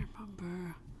can't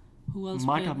remember who else.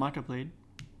 Mata played.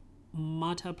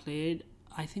 Mata played.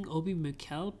 I think Obi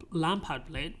Mikel, Lampard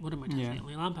played. What am I talking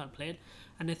about? Lampard played,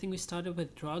 and I think we started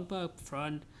with Drogba up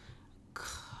front,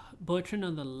 Bertrand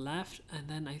on the left, and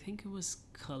then I think it was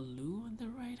Kalou on the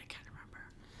right. I can't remember.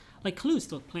 Like Kalou's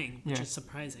still playing, which is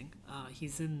surprising.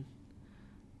 He's in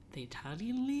the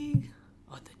Italian league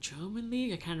or the German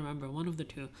league. I can't remember, one of the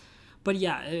two. But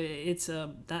yeah, it's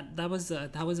that was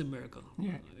a miracle.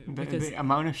 Yeah, because the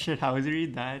amount of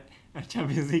shithousery that a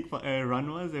Champions League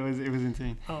run was, it was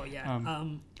insane. Oh yeah.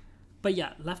 But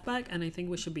yeah, left back, and I think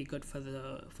we should be good for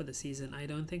the season. I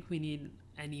don't think we need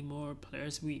any more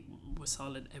players. We were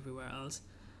solid everywhere else.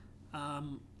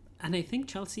 And I think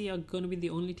Chelsea are going to be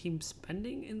the only team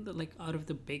spending in the out of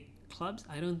the big clubs.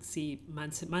 I don't see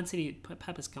Man City.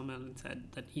 Pep has come out and said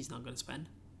that he's not going to spend.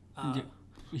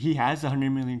 He has 100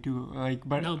 million too.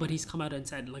 But he's come out and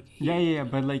said but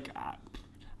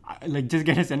just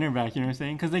get a center back. You know what I'm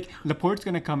saying? Because Laporte's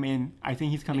gonna come in. I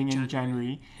think he's coming in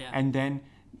January, and then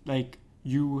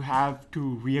you have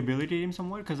to rehabilitate him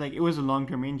somewhat because it was a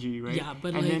long-term injury, right? Yeah,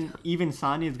 but then even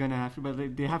Sane is gonna have to,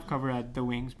 but they have cover at the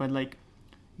wings, but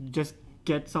just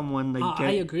get someone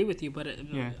I agree with you, but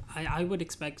I would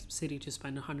expect City to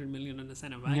spend 100 million on a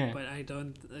centre back, but I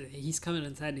don't. He's coming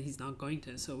and said he's not going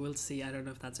to, so we'll see. I don't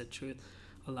know if that's a truth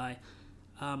or lie.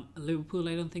 Liverpool,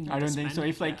 I don't think. I don't think so.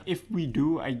 If we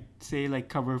do, I'd say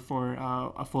cover for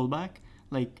a fullback,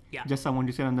 just someone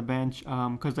to sit on the bench.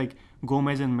 Because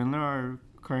Gomez and Milner are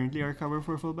currently our cover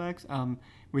for fullbacks.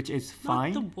 Which is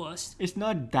fine. Not the worst. It's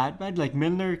not that bad.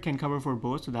 Milner can cover for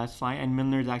both, so that's fine. And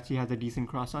Milner actually has a decent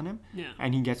cross on him. Yeah.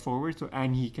 And he gets forward, so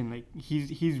and he can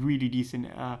he's really decent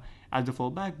as a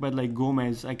fullback. But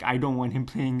Gomez, I don't want him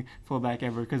playing fullback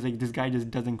ever because this guy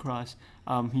just doesn't cross.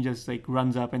 He just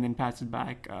runs up and then passes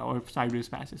back or sideways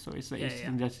passes. So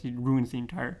it ruins the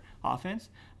entire offense.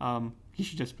 He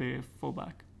should just play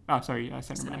fullback.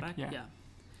 Center back. Yeah.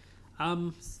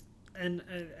 And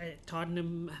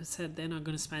Tottenham have said they're not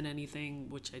going to spend anything,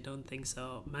 which I don't think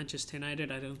so. Manchester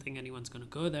United, I don't think anyone's going to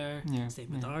go there. Yeah,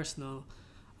 Same with Arsenal.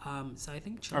 So I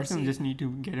think Chelsea... Arsenal just need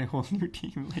to get a whole new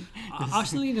team.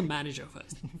 Arsenal need a manager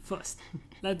first.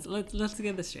 Let's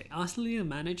get this straight. Arsenal need a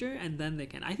manager, and then they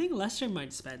can. I think Leicester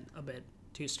might spend a bit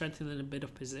to strengthen a bit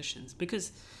of positions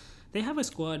because They have a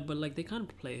squad, but like they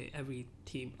can't play every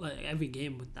team, like every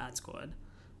game with that squad.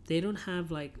 They don't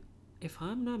have like, if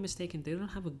I'm not mistaken, they don't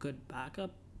have a good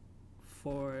backup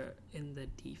for in the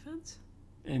defense.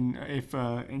 And if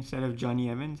instead of Johnny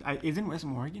Evans, isn't Wes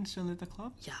Morgan still at the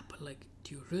club? Yeah, but like,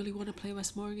 do you really want to play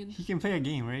Wes Morgan? He can play a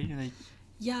game, right? Like,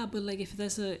 yeah, but like if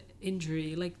there's a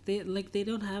injury, they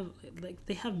don't have, like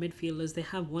they have midfielders, they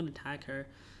have one attacker.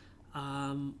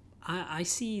 I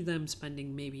see them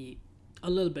spending maybe a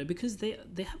little bit because they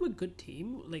have a good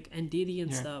team, like Ndidi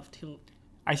and stuff.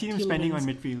 I see them spending on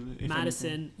midfield. If Madison,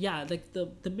 anything. yeah, like the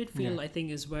midfield I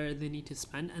think is where they need to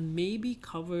spend, and maybe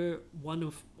cover one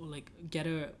of, like, get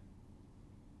a,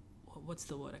 what's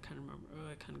the word, I can't remember,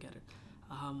 I can't get it,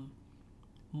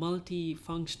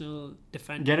 multi-functional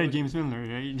defender. Get a James Milner,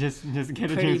 right? Just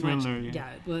get a James Milner.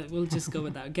 Yeah, we'll just go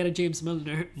with that. Get a James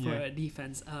Milner for a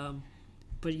defense.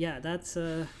 But yeah, that's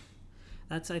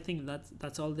I think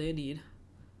that's all they need.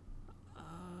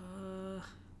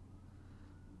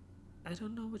 I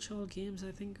don't know which all games.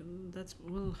 I think that's,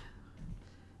 well,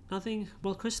 nothing.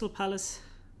 Well, Crystal Palace,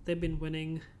 they've been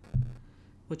winning,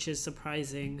 which is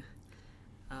surprising.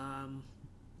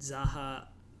 Zaha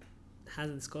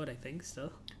hasn't scored, I think,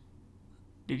 still.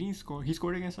 Did he score? He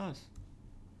scored against us.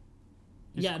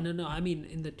 No. I mean,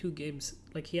 in the 2 games,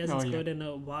 like he hasn't scored in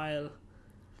a while.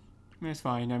 That's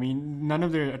fine. I mean, none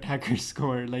of their attackers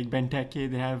score. Like Benteke,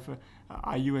 they have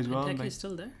Ayu as well. Benteke is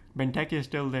still there. Benteke is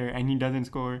still there, and he doesn't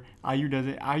score. Ayu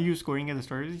doesn't. Ayu scoring at the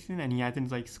start of the season, and he hasn't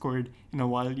like scored in a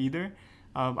while either.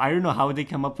 I don't know how they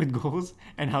come up with goals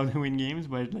and how they win games,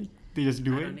 but like they just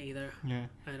do it. I don't either. Yeah.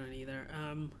 I don't either.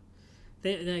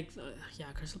 They like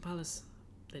Crystal Palace,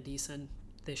 they're decent.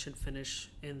 They should finish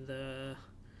in the,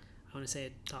 I want to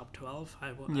say top 12.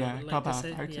 I would like top to half.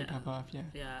 say. I'd say top half. Yeah.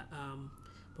 Yeah.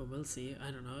 But we'll see.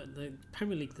 I don't know. The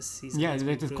Premier League this season. Yeah,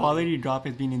 the quality drop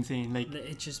has been insane. Like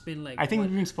it's just been like. I think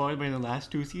we've been spoiled by the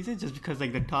last 2 seasons just because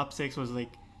like the top 6 was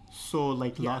like so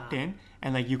like locked in,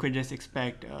 and like you could just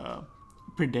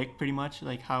predict pretty much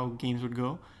like how games would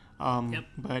go.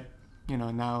 But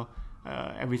now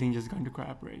everything just gone to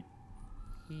crap, right?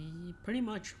 Pretty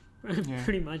much.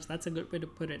 Pretty much. That's a good way to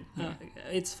put it.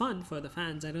 It's fun for the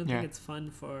fans. I don't think it's fun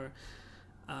for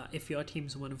if your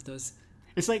team's one of those.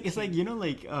 It's like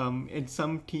in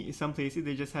some places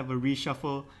they just have a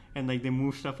reshuffle and like they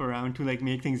move stuff around to like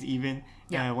make things even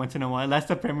once in a while. That's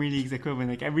the Premier League's equivalent.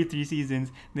 Like every 3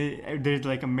 seasons there's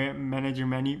like a manager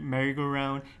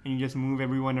merry-go-round, and you just move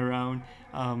everyone around,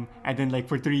 and then like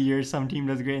for 3 years some team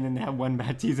does great and then they have one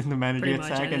bad season, the manager gets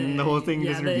sacked, and then the whole thing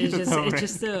just repeats itself.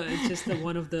 It's just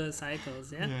one of the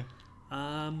cycles.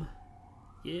 I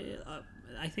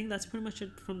think that's pretty much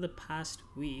it from the past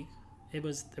week. There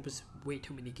was way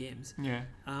too many games. Yeah.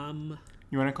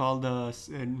 You want to call the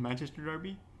Manchester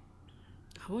derby?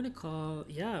 I want to call.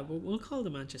 Yeah, we'll call the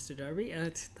Manchester derby.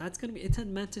 It's at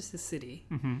Manchester City.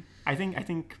 Mm-hmm. I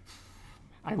think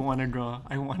I want to draw.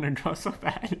 I want to draw so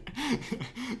bad.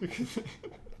 Because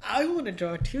I want to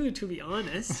draw too, to be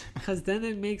honest. Because then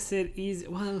it makes it easy.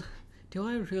 Well, do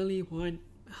I really want?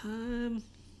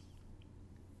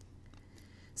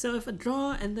 So if a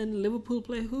draw and then Liverpool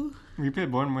play who? We play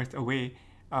Bournemouth away.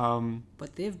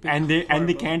 But they've been and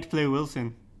they can't play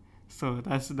Wilson, so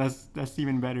that's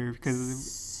even better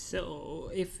because.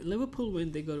 So if Liverpool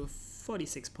win, they go to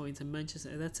 46 points, and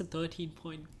Manchester, that's a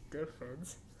 13-point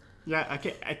difference. Yeah.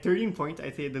 Okay. At 13 points, I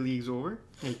say the league's over.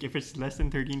 Like if it's less than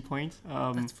 13 points,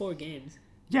 that's 4 games.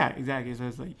 Yeah, exactly. So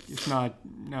it's like it's not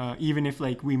even if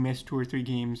like we miss 2 or 3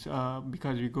 games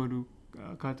because we go to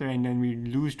Qatar and then we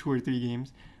lose 2 or 3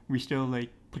 games, we still like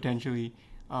potentially.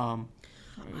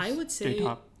 I would say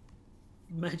top.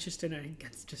 Manchester United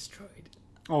gets destroyed.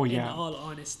 Oh yeah. In all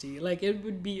honesty, like it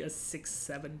would be a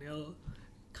 6-7-0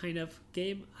 kind of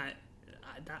game.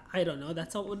 I don't know.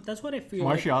 That's what I feel.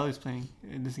 Martial is playing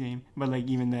in this game, but like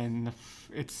even then,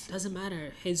 it's doesn't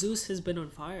matter. Jesus has been on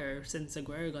fire since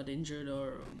Aguero got injured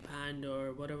or banned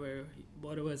or whatever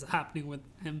is happening with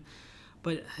him.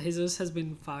 But Jesus has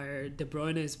been fired. De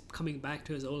Bruyne is coming back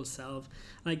to his old self.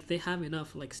 Like they have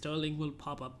enough. Like Sterling will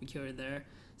pop up here and there,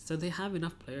 so they have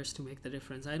enough players to make the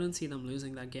difference. I don't see them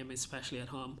losing that game, especially at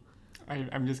home.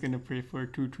 I'm just gonna pray for a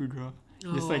 2-2 draw.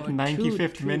 Just like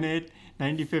 95th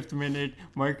minute,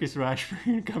 Marcus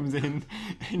Rashford comes in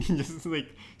and he just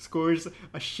like scores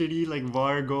a shitty like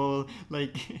VAR goal.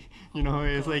 Like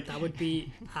it's like that would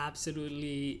be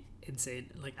absolutely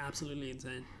insane. Like absolutely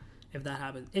insane. If that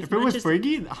happens, if it was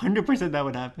Fergie, 100% that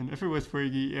would happen. If it was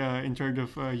Fergie in charge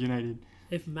of United,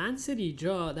 if Man City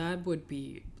draw, that would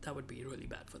be really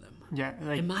bad for them. Yeah,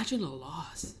 like imagine a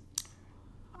loss.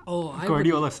 Oh, I would.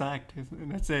 Guardiola sacked.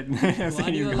 That's it. That's it. He's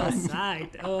Guardiola gone.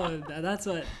 sacked. Oh, that's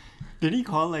what. Did he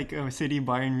call like City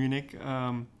Bayern Munich?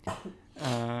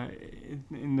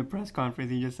 In the press conference,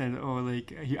 he just said, "Oh,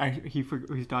 like he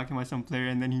was talking about some player,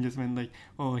 and then he just went like,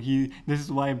 oh, this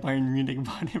is why Bayern Munich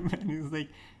bought him," and he was like,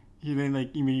 he then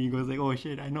like immediately goes like, "Oh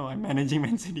shit, I know, I'm managing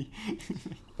Man City."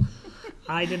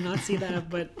 I did not see that,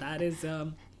 but that is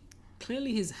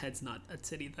clearly his head's not at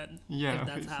City then. Yeah, if that's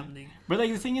obviously. happening. But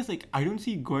like the thing is, like I don't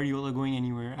see Guardiola going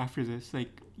anywhere after this.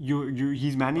 Like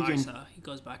he's managing. Barca. He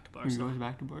goes back to He Barca. goes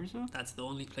back to Barca. That's the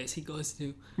only place he goes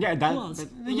to. Yeah, Who else?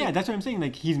 that's what I'm saying.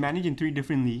 Like he's managing 3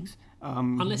 different leagues.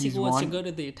 Unless he he's wants to won- go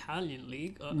to the Italian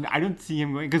league. I don't see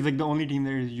him going because like the only team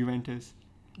there is Juventus.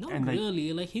 Not and, like-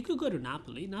 really. Like he could go to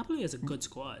Napoli. Napoli has a good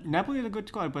squad. Napoli is a good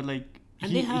squad, but like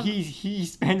And they have- he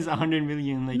spends 100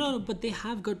 million. Like No, but they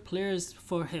have good players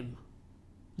for him.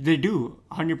 they do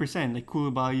 100%. Like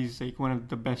Koulibaly is like one of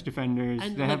the best defenders.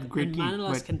 And they have great and team,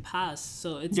 Manolas but can pass,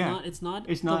 so it's Yeah, not it's the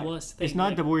not worst thing. it's not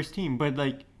like, the worst team. But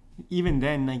like even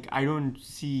then, like I don't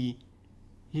see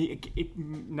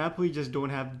Napoli just don't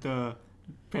have the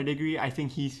pedigree I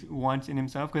think he wants in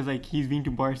himself because like he's been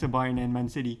to Barca, Bayern, and Man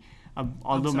City.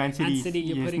 Although I'm sorry, Man City,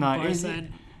 you're is putting not Barca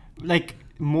and like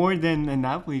more than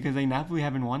Napoli because like Napoli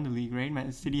haven't won the league, right?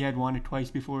 Man City had won it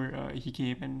twice before he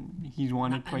came, and he's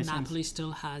won it twice and since. Napoli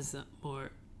still has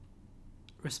more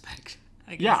respect.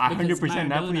 I guess, Yeah, because 100%.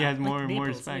 Napoli Maradona, has like more Naples,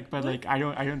 respect, but what? like I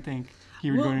don't think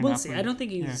he would go to We'll Napoli. see. I don't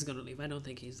think he's Yeah. going to leave. I don't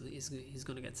think he's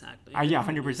going to get sacked. Yeah,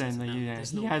 For 100%. reasons. Like No, yeah,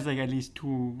 there's he no- has like at least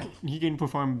 2. He can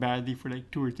perform badly for like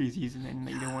 2 or 3 seasons, and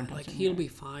like they won't touch like him. he'll Yeah. be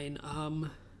fine.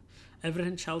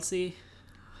 Everton, Chelsea.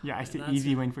 Yeah, I say that's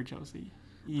easy win for Chelsea.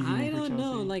 Easy I win for don't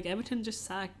know. Chelsea. Like Everton just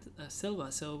sacked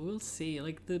Silva, so we'll see.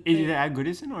 Like the Is it at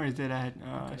Goodison or is it at?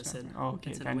 Goodison. Southampton? Oh, okay,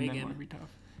 It's an then away that game. might be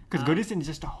tough. Because Uh, Goodison is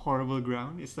just a horrible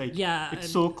ground. It's like yeah, it's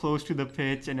and so close to the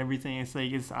pitch and everything. It's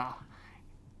like it's I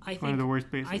one of think the worst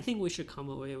places. I think we should come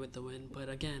away with the win, but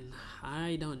again,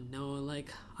 I don't know. Like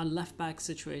a left back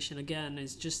situation again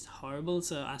is just horrible.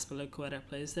 So Aspilicueta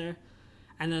plays there,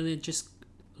 and then it just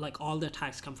like all the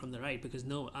attacks come from the right because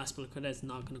no, Aspilicueta is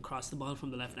not going to cross the ball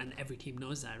from the left, and every team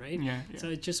knows that, right? Yeah. So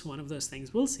it's just one of those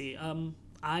things. We'll see.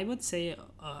 I would say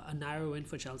a narrow win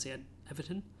for Chelsea at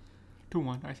Everton.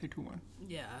 2-1. I say 2-1.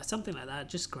 Yeah, something like that.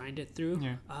 Just grind it through.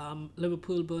 Yeah.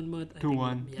 Liverpool, Bournemouth. I think-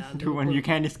 2-1. Yeah, 2-1. Liverpool- You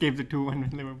can't escape the 2-1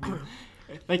 with Liverpool.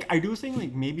 Like I do think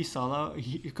like maybe Salah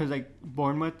because like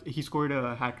Bournemouth he scored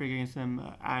a hat trick against them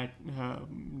at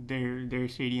their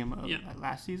stadium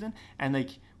last season, and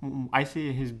like I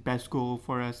say his best goal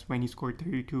for us when he scored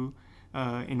 32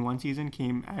 in one season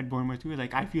came at Bournemouth too.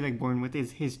 Like I feel like Bournemouth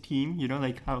is his team, you know,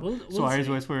 like how We'll Suarez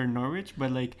see. was for Norwich,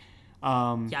 but like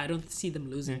Yeah, I don't see them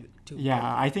losing to.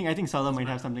 yeah, I think Salah might have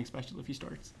matter. something special if he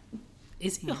starts.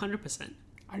 Is he 100%?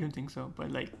 I don't think so,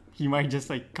 but like he might just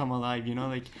like come alive, you know.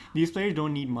 Like these players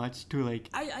don't need much to like.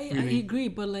 I really. agree,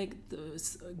 but like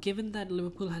given that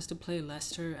Liverpool has to play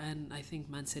Leicester and I think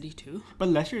Man City too. But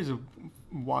Leicester is a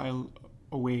while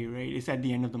away, right? It's at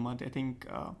the end of the month, I think.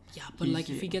 Yeah, but like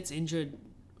if he gets injured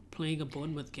playing a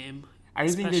Bournemouth game, I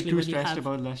don't think they're especially too when you stressed have-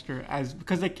 about Leicester as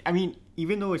because like I mean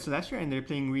even though it's Leicester and they're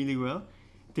playing really well,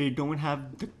 they don't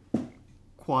have the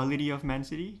quality of Man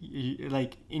City.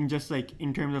 Like in just like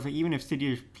in terms of like, even if City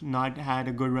has not had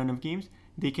a good run of games,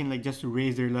 they can like just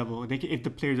raise their level. They can, if the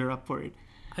players are up for it.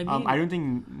 I mean, I don't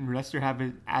think Leicester have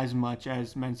it as much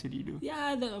as Man City do.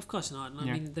 yeah, of course not. I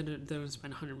Yeah. mean, they don't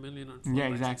spend 100 million on. Yeah,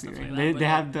 fullbacks exactly. And stuff Right. like They,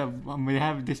 that, they but,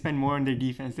 have they spend more on their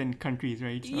defense than countries,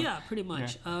 right? So, yeah, pretty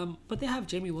much. But they have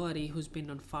Jamie Vardy, who's been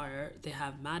on fire. They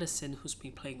have Madison, who's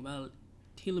been playing well.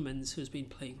 Tielemans, who's been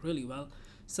playing really well.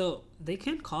 So they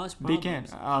can cause They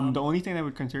problems. can. The only thing that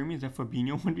would concern me is that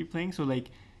Fabinho would be playing. So like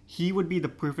he would be the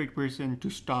perfect person to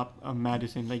stop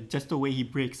Madison. Like just the way he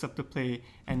breaks up the play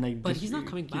and like. But just, he's not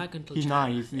coming back until He's not.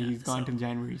 January. He's gone so- till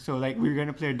January. So like we're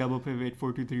gonna play a double pivot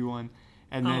 4-2-3-1,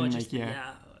 and then just, like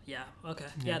yeah. Okay.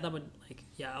 Yeah. Yeah, that would like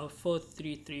a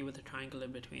 4-3-3 with a triangle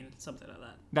in between, something like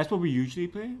that. That's what we usually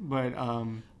play. But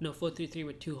No, 4-3-3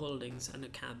 with 2 holdings and a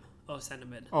cam or center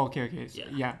mid. okay. So,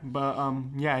 Yeah. But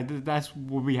that's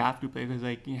what we have to play because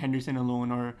like Henderson alone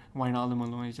or Wijnaldum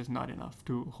alone is just not enough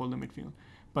to hold the midfield.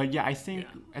 But yeah, I think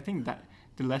that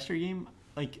the Leicester game,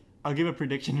 like I'll give a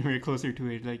prediction very closer to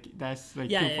it. Like that's like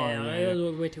too far. It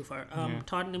was way too far. Yeah.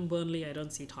 Tottenham, Burnley, I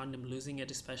don't see Tottenham losing it,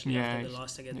 especially Yeah, after they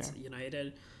lost against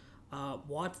United.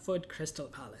 Watford, Crystal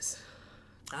Palace.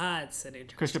 That's an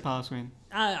interesting. Crystal Palace win.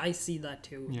 I see that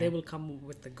too. Yeah. They will come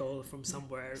with the goal from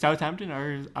somewhere. Southampton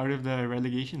are out of the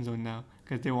relegation zone now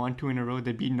because they won 2 in a row.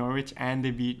 They beat Norwich and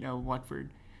they beat Watford.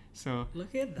 So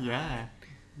Look at that. yeah,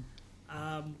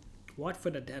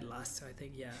 Watford are dead last, I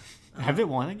think. Yeah. Have they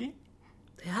won a game?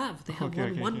 They have. They have Okay,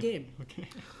 won okay, one okay. game. Okay.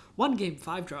 1 game,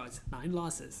 5 draws, 9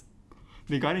 losses.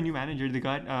 They got a new manager. They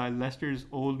got Leicester's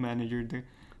old manager, the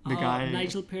guy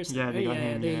Nigel Pearson. Yeah, they got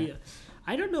him. Yeah.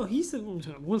 I don't know.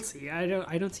 We'll see. I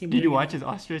don't see him. Did you doing watch it. his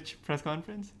ostrich press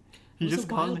conference? He It was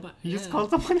just a while called. back, He just yeah. called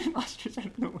someone an ostrich. I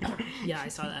don't know. Yeah, I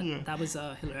saw that. Yeah. That was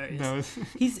hilarious. That was.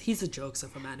 He's a jokes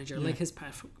of a manager. Yeah. Like his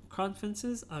press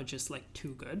conferences are just like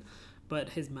too good, but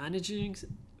his managing,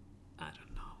 I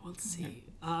don't know. We'll see.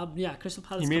 Yeah, Crystal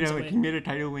Palace. He made a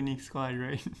title-winning squad,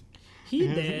 right? He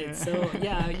Yeah. did. So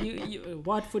yeah, you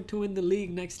Watford to win the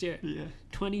league next year. Yeah.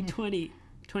 2020,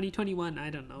 2021. I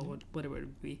don't know whatever it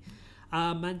would be.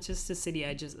 Manchester City.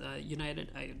 United.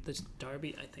 The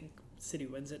derby. I think City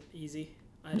wins it easy.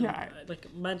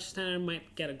 Like Manchester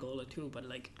might get a goal or two, but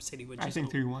like City would. I Just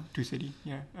think 3-1 to City.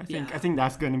 Yeah, Yeah. I think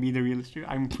that's gonna be the realistic.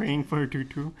 I'm praying for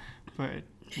 2-2, but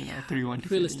 3-1 to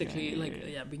realistically,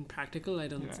 City. being practical, I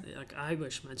don't Yeah. like. I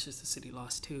wish Manchester City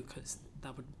lost too, because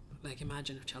that would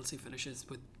imagine if Chelsea finishes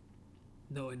with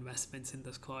no investments in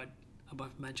the squad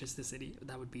above Manchester City,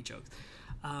 that would be jokes.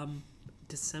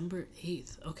 December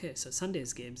 8th. Okay, so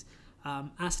Sunday's games.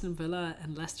 Aston Villa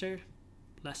and Leicester.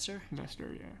 Leicester,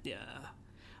 yeah.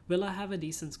 Villa have a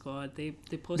decent squad. They've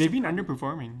been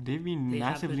underperforming. They've been They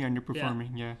have massively been,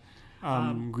 underperforming. Yeah.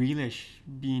 Grealish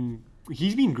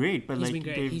he's been great, but he's been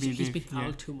great. He's been yeah.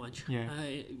 fouled too much. Yeah.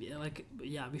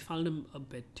 We fouled him a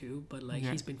bit too, but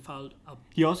he's been fouled up.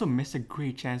 He also missed a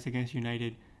great chance against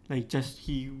United. He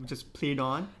just played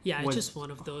on. Yeah, it's just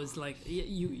one of those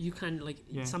you can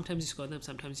sometimes you score them,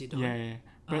 sometimes you don't. Yeah.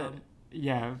 But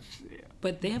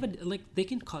But they have they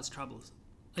can cause troubles.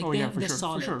 They're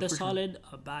solid. They're solid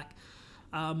back,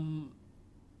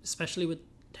 especially with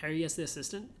Terry as the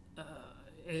assistant.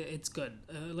 It's good.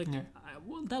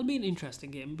 That'll be an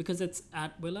interesting game because it's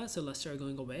at Villa, so Leicester are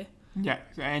going away. Yeah,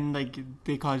 and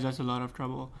they caused us a lot of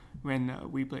trouble when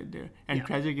we played there. And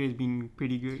Trezeguet has been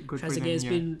pretty good.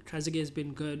 Trezeguet has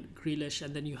been good. Grealish,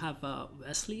 and then you have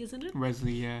Wesley, isn't it?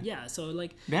 Wesley, yeah. Yeah, so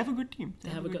they have a good team.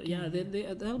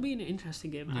 That'll be an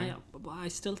interesting game. Yeah. I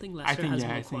still think Leicester has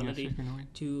more quality win.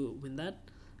 to win that.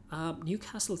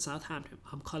 Newcastle, Southampton.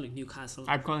 I'm calling Newcastle.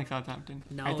 I'm calling Southampton.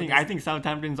 No, I think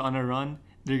Southampton's on a run.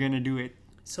 They're gonna do it.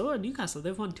 So Newcastle,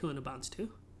 they've won 2 on a bounce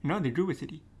too. No, they drew with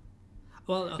City.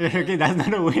 Well, okay, that's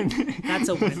not a win. That's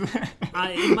a win.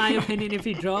 In my opinion, if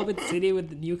you draw with City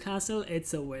with Newcastle,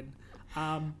 it's a win.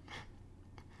 I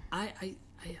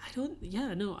don't.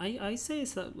 Yeah, no. I say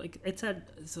it's it's at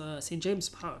St James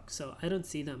Park, so I don't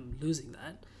see them losing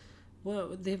that.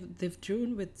 Well, they've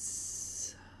drawn with.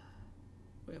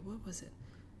 Wait, what was it?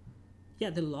 Yeah,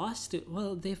 they lost to.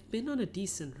 Well, they've been on a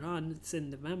decent run. It's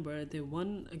in November. They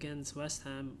won against West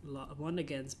Ham, won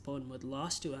against Bournemouth,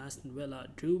 lost to Aston Villa,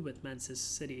 drew with Manchester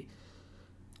City.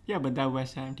 Yeah, but that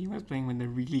West Ham team was playing with a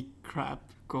really crap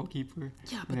goalkeeper.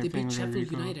 Yeah, but they beat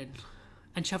Sheffield United.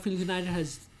 And Sheffield United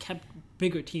has kept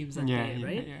bigger teams than they,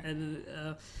 right? Yeah. And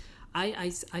I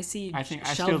see I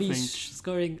Shelby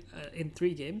scoring in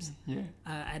 3 games. Yeah.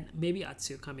 And maybe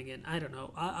Atsu coming in. I don't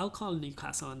know. I'll call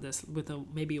Newcastle on this with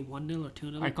maybe a 1-0 or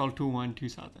 2-0. I call 2-1 to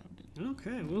Southampton.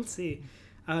 Okay, we'll see.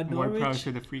 More Norwich. proud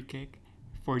to the free kick,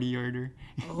 40-yarder.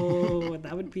 Oh,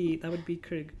 that would be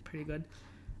pretty good.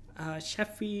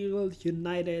 Sheffield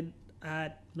United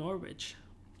at Norwich.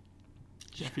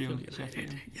 Sheffield.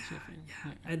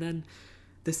 Yeah. And then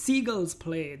the Seagulls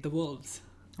play the Wolves.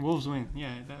 Wolves win.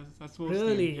 Yeah, that's Wolves.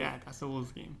 Really? Game. Yeah, that's the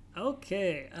Wolves game.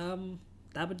 Okay.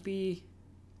 That would be.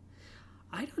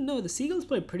 I don't know. The Seagulls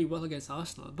played pretty well against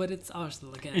Arsenal, but it's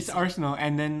Arsenal again. It's Arsenal,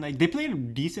 and then they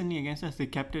played decently against us. They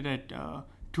kept it at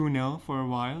 2-0 for a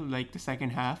while. The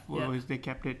second half was they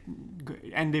kept it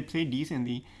good, and they played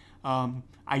decently.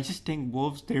 I just think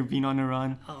Wolves, they've been on a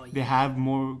run. Oh, yeah. They have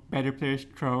better players.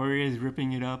 Traore is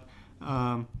ripping it up.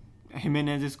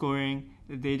 Jimenez is scoring.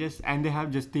 They just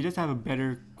have a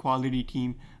better quality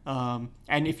team.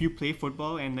 And if you play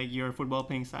football and you're a football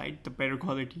playing side, the better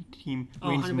quality team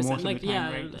wins 100%. most of the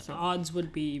time, right? So, odds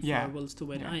would be for Wolves to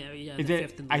win.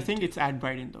 I think it's at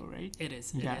Brighton though, right? It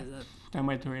is. Yeah. It is. I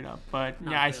might throw it up, but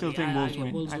Not I really. still think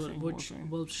Wolves win.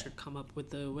 Wolves should come up with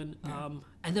the win. Yeah.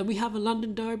 And then we have a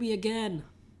London derby again.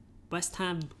 West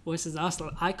Ham versus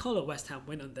Arsenal. I call it West Ham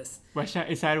win on this. West Ham.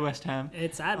 It's at West Ham.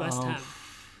 It's at West Ham.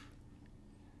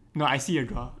 No, I see a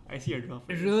draw. For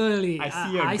this. Really? I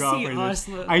see a draw see for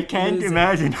Arsenal this. I can't losing.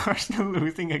 imagine Arsenal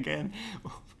losing again.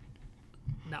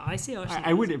 No, I see Arsenal.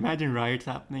 I would imagine riots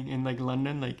happening in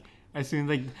London, as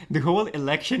soon as the whole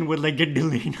election would get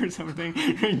delayed or something,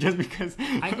 just because.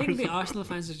 I think the Arsenal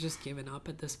fans are just giving up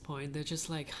at this point. They're just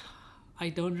I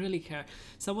don't really care.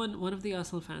 One of the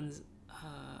Arsenal fans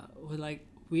were like,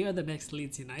 we are the next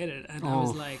Leeds United. And I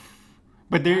was like,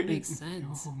 but that makes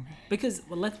sense. Oh, man. Because,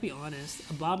 well, let's be honest,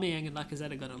 Aubameyang and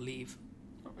Lacazette are going to leave.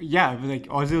 Yeah, but like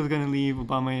Ozil's gonna leave.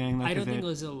 Aubameyang, Lacazette. I don't think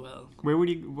Ozil will. Where would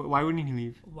he? Why wouldn't he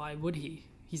leave? Why would he?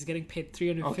 He's getting paid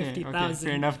 350,000. Okay,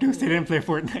 fair enough. To sit and play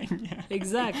Fortnite. Yeah.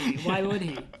 Exactly. Why would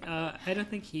he? I don't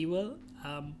think he will.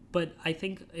 But I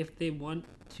think if they want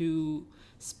to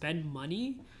spend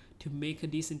money to make a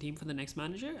decent team for the next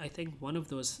manager, I think one of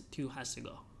those two has to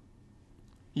go.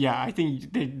 Yeah, I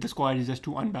think the squad is just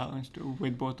too unbalanced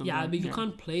with both of them. Yeah, but you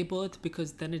can't play both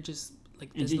because then it just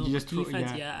like there's you no just throw-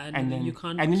 defense. And then you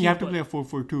can't. And then you have to keep play a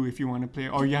 4-4-2 if you want to play,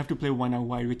 or you have to play one out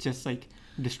wide, which just like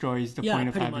destroys the point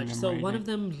of pretty having much. them. So right? one Like, of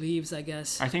them leaves, I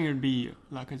guess. I think it would be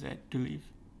Lacazette to leave.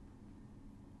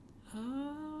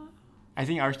 Uh, I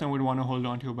think Arsenal would want to hold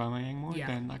on to Aubameyang more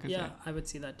than Lacazette. Yeah, I would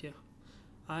see that too.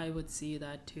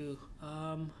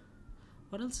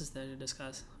 What else is there to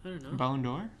discuss? I don't know.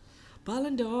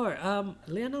 Ballon d'Or.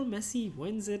 Lionel Messi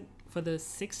wins it for the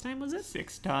 6th time, was it?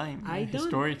 6th time.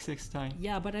 Historic 6th time.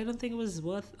 Yeah, but I don't think it was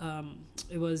worth.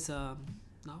 It was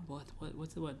not worth.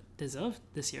 What's the word? Deserved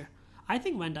this year. I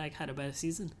think Van Dijk had a better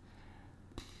season.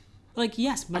 Like,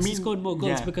 yes, Messi scored more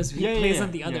goals because he plays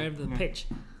on the other end of the pitch.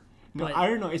 No, but I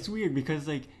don't know. It's weird because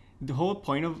like the whole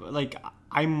point of like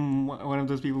I'm one of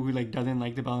those people who like doesn't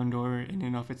like the Ballon d'Or in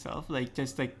and of itself. Like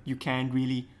just like you can't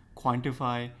really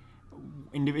quantify.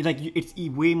 It's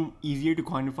way easier to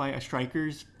quantify a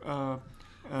striker's. And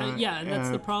that's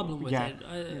the problem with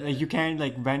it. Like you can't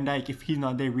like Van Dijk, if he's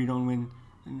not there, we don't win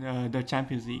the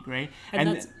Champions League, right?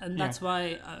 That's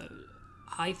why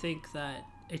I think that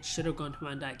it should have gone to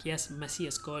Van Dijk. Yes, Messi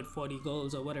has scored 40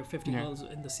 goals or whatever, 50 goals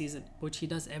in the season, which he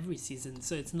does every season.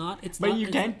 So it's not. But you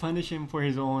can't punish him for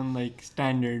his own like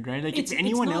standard, right? Like if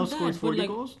anyone else scores 40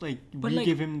 goals, like we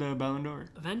give him the Ballon d'Or.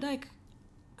 Van Dijk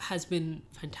has been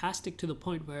fantastic to the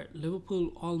point where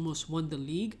Liverpool almost won the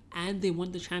league and they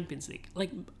won the Champions League.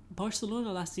 Like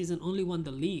Barcelona last season only won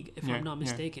the league, if I'm not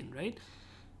mistaken, right?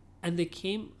 And they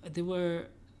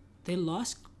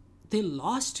lost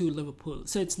to Liverpool.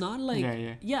 So it's not like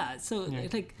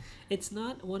like it's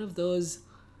not one of those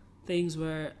things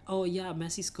where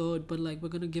Messi scored, but like we're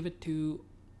gonna give it to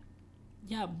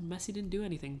Messi didn't do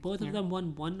anything. Both of them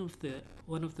won one of the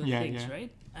things,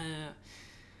 right?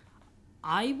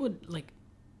 I would like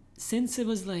since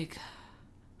it's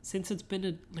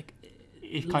been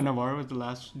Cannavaro was the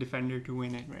last defender to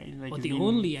win it, right? Like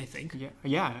only, I think.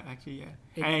 Actually.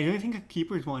 And I don't think a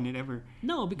keeper's won it ever.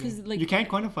 No, because you can't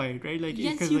quantify it, right? Like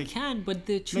yes, you can, but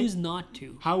they choose not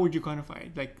to. How would you quantify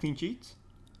it? Like clean sheets?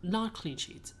 Not clean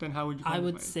sheets. Then how would you quantify I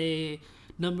would say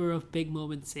number of big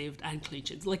moments saved and clean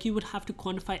sheets. Like you would have to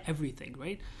quantify everything,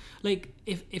 right? Like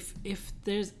if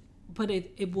there's, but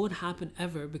it won't happen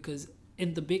ever because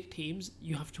in the big teams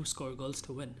you have to score goals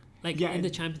to win. Like in the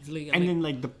Champions League, and then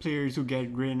like the players who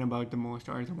get written about the most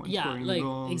are the ones scoring the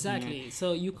goals. Exactly.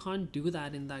 So you can't do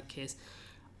that in that case.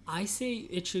 I say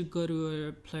it should go to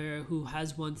a player who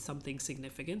has won something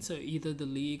significant, so either the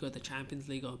league or the Champions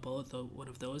League or both or one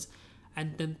of those,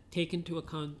 and then take into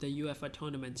account the UEFA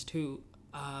tournaments too.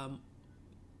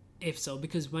 If so,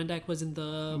 because Van Dijk was in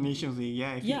the Nations League,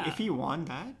 if he won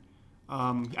that,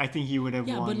 I think he would have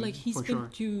won. Yeah, but like he's been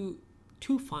to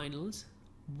 2 finals,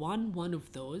 won one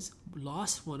of those,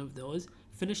 lost one of those,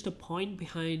 finished a point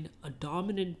behind a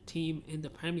dominant team in the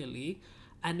Premier League,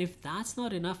 and if that's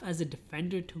not enough as a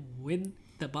defender to win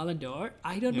the Ballon d'Or,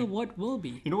 I don't know what will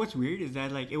be. You know what's weird is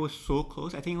that like it was so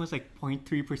close. I think it was like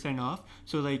 0.3% off.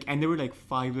 So like, and there were like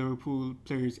 5 Liverpool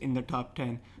players in the top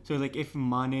 10. So like if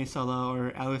Mane, Salah,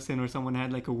 or Alisson or someone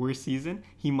had like a worse season,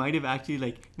 he might have actually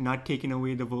like not taken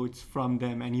away the votes from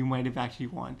them, and he might have actually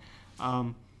won.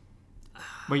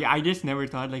 But yeah, I just never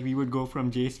thought like we would go from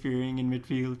Jay Spearing in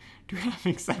midfield to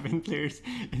having 7 players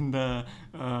in the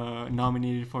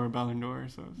nominated for Ballon d'Or.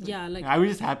 So like I was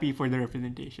just happy for the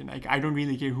representation. Like I don't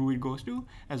really care who it goes to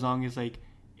as long as like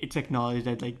it's acknowledged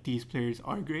that like these players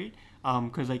are great.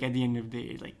 Because like at the end of the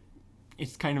day, like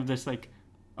it's kind of just like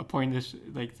a pointless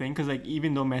like thing. Because like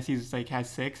even though Messi's like has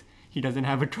 6, he doesn't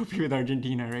have a trophy with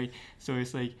Argentina, right? So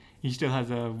it's like he still has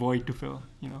a void to fill,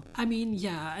 you know. I mean,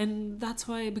 and that's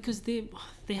why, because they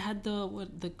had the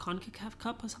CONCACAF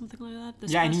Cup or something like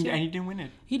that. And he didn't win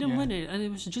it. He didn't win it, and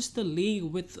it was just the league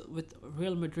with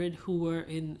Real Madrid, who were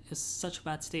in such a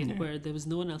bad state where there was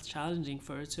no one else challenging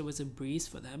for it, so it was a breeze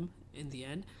for them in the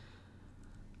end.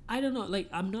 I don't know, like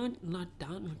I'm not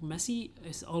down. Like Messi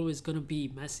is always gonna be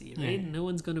Messi, right? No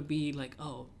one's gonna be like,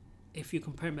 oh, if you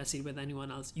compare Messi with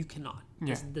anyone else, you cannot.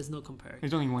 There's no comparison.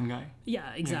 There's only one guy.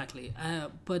 Yeah, exactly.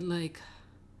 But like,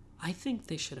 I think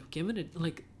they should have given it.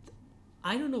 Like,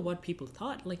 I don't know what people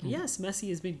thought. Like, yes, Messi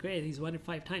has been great. He's won it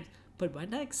 5 times. But Van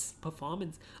Dijk's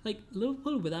performance, like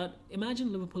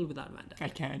imagine Liverpool without Van Dijk. I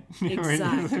can't.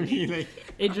 Exactly. Like,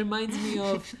 It reminds me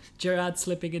of Gerrard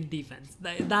slipping in defense.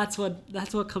 That's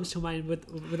what comes to mind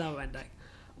without Van Dijk.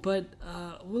 But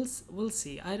we'll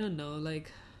see. I don't know.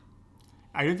 Like,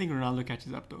 I don't think Ronaldo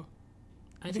catches up though.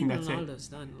 I think that's Ronaldo's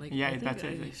done. Like, yeah, that's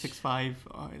it. Like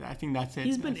 6'5". I think that's it.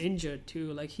 He's been injured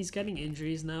too. Like, he's getting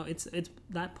injuries now. It's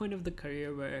that point of the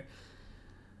career where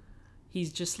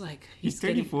he's just like he's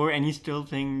 34 and he's still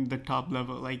playing the top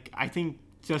level. Like, I think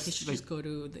he should just go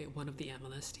to one of the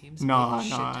MLS teams. No.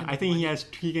 I think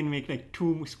he can make like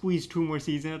squeeze 2 more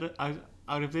seasons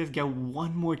out of this, get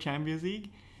 1 more Champions League,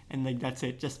 and like that's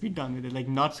it. Just be done with it. Like,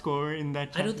 not score in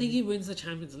that. I don't think he wins the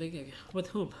Champions League again. With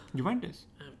whom? Juventus.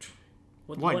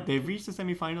 What? They've reached the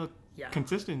semi-final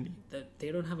consistently.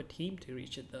 They don't have a team to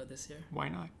reach it though this year. Why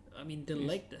not? I mean, De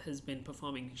Ligt has been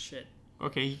performing shit.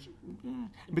 Okay,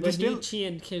 but Bonucci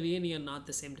and Chiellini are not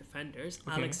the same defenders.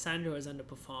 Okay. Alexandro is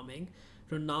underperforming.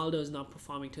 Ronaldo is not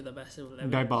performing to the best of level.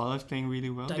 Dybala's playing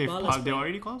really well. They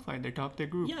already qualified. They topped their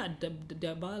group. Yeah,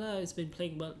 Dybala has been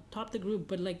playing well, top the group.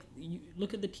 But like, you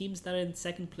look at the teams that are in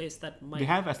second place that might. They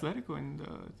have Atletico in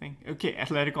the thing. Okay,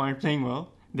 Atletico aren't playing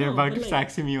well. They're about to sack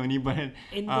Simeone, but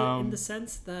in the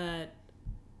sense that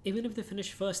even if they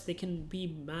finish first, they can be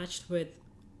matched with.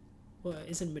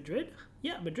 Is it Madrid?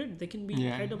 Yeah, Madrid. They can be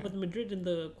paired up with Madrid in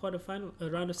the quarterfinal,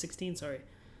 round of 16. Sorry,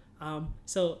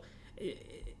 so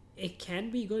it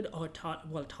can be good. Or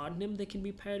Tottenham they can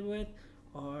be paired with,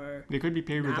 or they could be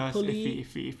paired Napoli. with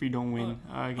us if we don't win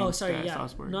against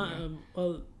Salzburg.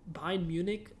 Bayern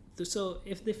Munich. So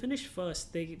if they finish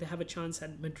first, they have a chance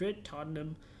at Madrid,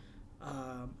 Tottenham,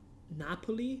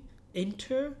 Napoli,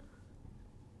 Inter.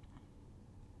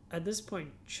 At this point,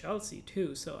 Chelsea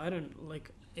too. So I don't like.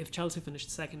 If Chelsea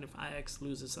finished second, if Ajax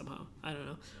loses somehow, I don't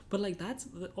know. But like,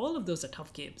 all of those are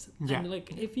tough games. Yeah. And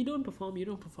like, if you don't perform, you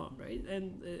don't perform, right?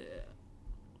 And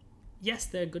yes,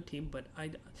 they're a good team, but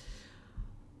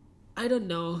I don't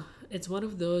know. It's one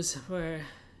of those where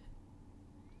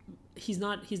he's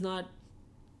not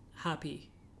happy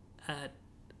at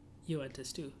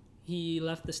Juventus too. He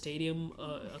left the stadium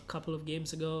a couple of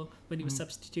games ago when he was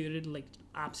substituted. Like,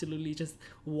 absolutely just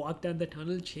walked down the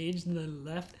tunnel, changed, and then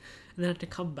left, and then had to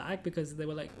come back because they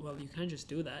were like, "Well, you can't just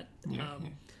do that."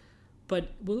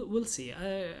 But we'll see.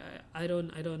 I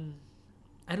don't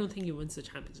think he wins the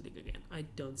Champions League again. I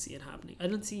don't see it happening. I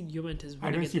don't see Juventus winning.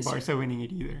 I don't see Barca winning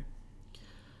it either.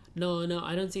 No,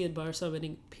 I don't see it. Barca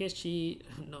winning. PSG,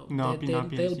 no,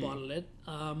 they'll bottle it.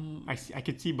 I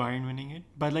could see Bayern winning it,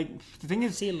 but like the thing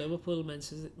is, see Liverpool,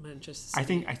 Manchester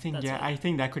City. I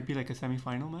think that could be like a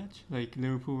semi-final match, like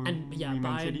Liverpool and Bayern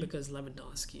Bayern City. Because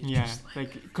Lewandowski. Is just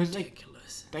because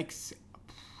ridiculous. Like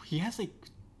he has like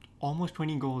almost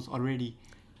 20 goals already.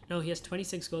 No, he has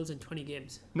 26 goals in 20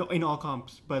 games. No, in all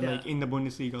comps, but like in the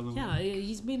Bundesliga alone. Yeah,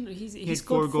 he's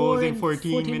scored 4 goals in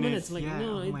 14 minutes. Like,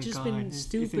 it's just been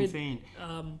stupid. It's insane.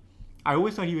 I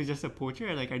always thought he was just a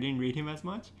poacher. Like, I didn't rate him as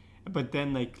much. But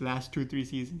then, like, last 2-3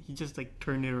 seasons, he just like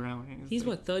turned it around. He's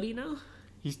like, what, 30 now?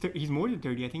 He's more than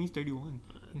 30. I think he's 31.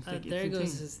 There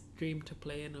goes his dream to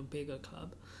play in a bigger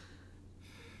club.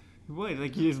 What?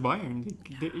 Like, he is Bayern.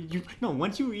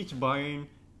 Once you reach Bayern,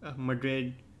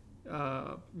 Madrid,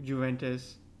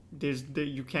 Juventus,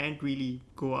 you can't really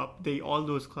go up. All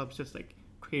those clubs just like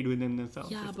trade within themselves.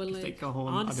 Yeah, it's but like a whole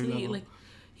honestly, other level. like,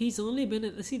 he's only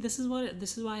been see, this is why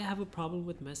I have a problem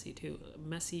with Messi too.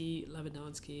 Messi,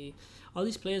 Lewandowski, all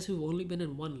these players who've only been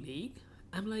in one league.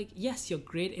 I'm like, yes, you're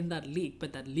great in that league,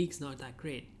 but that league's not that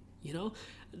great. You know,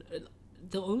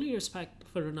 the only respect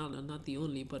for Ronaldo, not the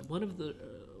only, but one of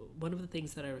the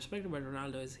things that I respect about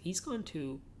Ronaldo is he's gone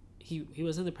to. He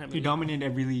was in the Premier League. He dominated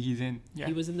every league he's in. Yeah.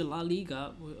 He was in the La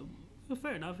Liga. Well,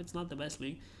 fair enough, it's not the best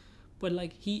league. But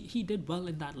like he did well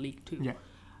in that league too. Yeah.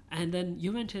 And then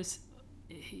Juventus,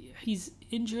 he's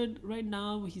injured right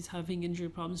now. He's having injury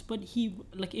problems. But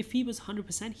if he was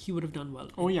 100%, he would have done well.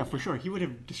 Oh yeah, for sure. He would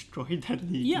have destroyed that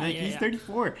league. Yeah, he's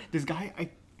 34. This guy,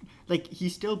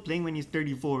 he's still playing when he's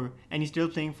 34, and he's still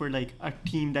playing for like a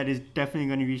team that is definitely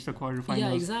going to reach the quarterfinals.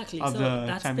 Yeah, exactly. Of so the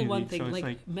that's Champions the one League. thing. So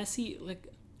like Messi, like,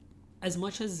 as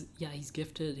much as he's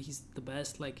gifted, he's the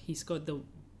best. Like, he scored the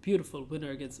beautiful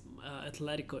winner against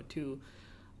Atletico too.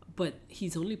 but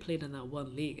he's only played in that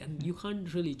one league, and you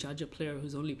can't really judge a player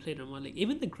who's only played in one league.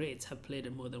 Even the greats have played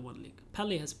in more than one league.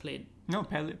 Pele has played. No,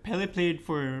 Pele played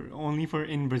only for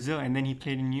in Brazil, and then he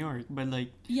played in New York. But like,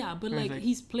 Yeah, but like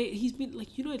he's been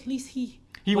like, you know, at least he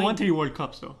won 3 World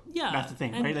Cups though. Yeah, that's the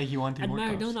thing, right? Like he won 3 and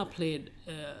World Cups. Maradona played.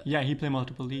 Yeah, he played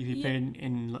multiple leagues. He played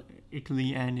in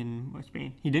Italy and in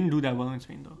Spain. He didn't do that well in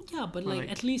Spain though. Yeah, but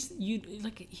like at least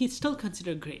he's still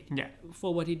considered great. Yeah.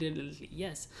 For what he did in Italy,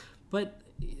 yes, but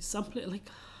some play like,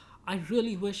 I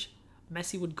really wish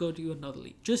Messi would go to another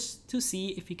league just to see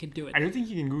if he can do it. I don't think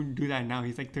he can go do that now.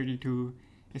 He's like 32.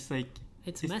 It's like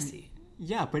it's Messi.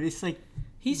 Yeah, but it's like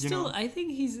he's still. I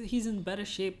think he's in better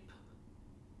shape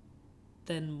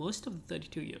than most of the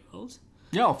 32-year-olds.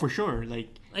 Yeah, for sure.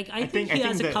 Like I think he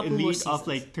has a couple the more elite seasons. of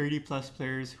like 30+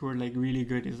 players who are like really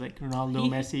good is like Ronaldo,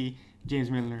 Messi,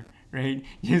 James Milner, right?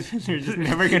 James Milner just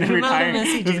never gonna retire.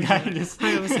 Messi, This James guy Milner. just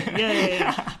 100%.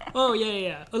 Yeah. Oh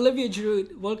yeah. Olivier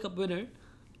Giroud, World Cup winner.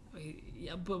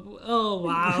 Yeah, but oh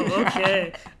wow,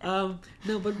 okay.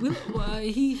 No, but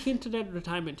he hinted at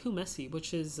retirement too, Messi,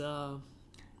 which is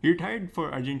he retired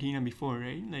for Argentina before,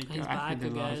 right? Like he's after back the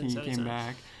loss, again, he came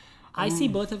back. I see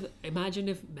both of. Imagine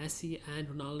if Messi and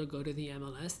Ronaldo go to the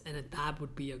MLS, and that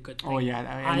would be a good thing. Oh yeah,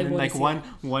 and then like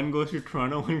one goes to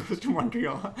Toronto, one goes to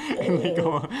Montreal, and like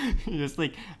just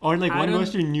like, or like one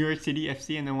goes to New York City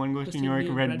FC, and then one goes to New York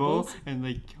Red Bull, and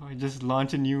like just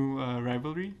launch a new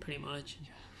rivalry. Pretty much.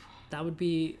 Yeah. That would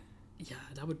be.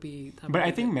 But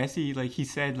I think Messi, like he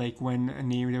said, like when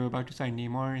they were about to sign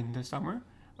Neymar in the summer,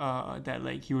 that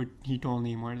like he told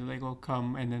Neymar like, "Oh,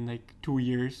 come," and then like 2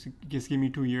 years, just give me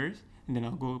 2 years, and then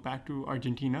I'll go back to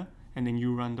Argentina, and then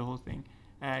you run the whole thing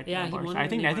at Barca. I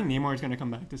think Neymar is gonna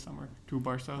come back this summer to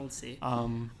Barca. We'll see. I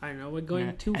don't know. We're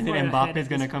going too far. And then Mbappe is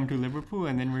gonna come to Liverpool,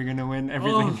 and then we're gonna win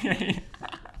everything.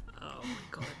 Oh my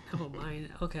god! Never mind.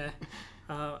 Okay.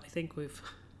 I think we've.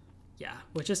 Yeah,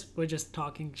 we're just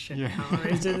talking shit now.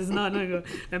 Right? It's not go.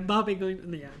 Mbappe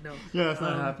going. Yeah, no. Yeah, that's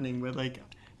not happening. But like,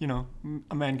 you know,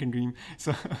 a man can dream.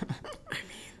 So. I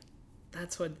mean,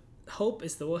 that's what hope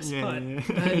is the worst part.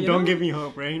 Yeah. Don't give me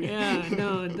hope, right? Yeah,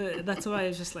 no. That's why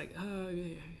it's just like,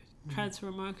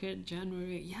 transfer market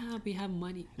January. Yeah, we have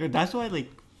money. Yeah, that's why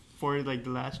like for like the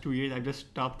last 2 years I've just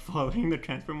stopped following the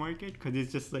transfer market because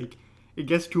it's just like. It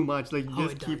gets too much. Like, you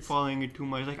just keep following it too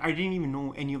much. Like, I didn't even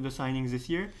know any of the signings this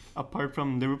year, apart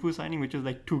from Liverpool signing, which was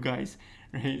like 2 guys,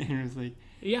 right? And it was like...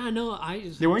 Yeah, no,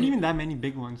 there weren't even that many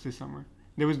big ones this summer.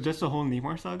 There was just a whole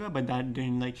Neymar saga, but that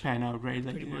didn't, like, pan out, right?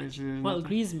 Like, well,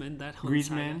 Griezmann, that whole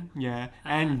saga. Yeah.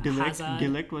 And De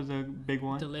Ligt was a big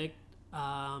one. De Ligt,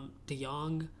 De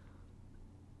Jong.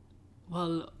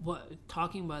 Well,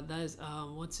 talking about that is,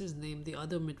 what's his name? The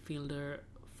other midfielder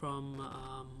from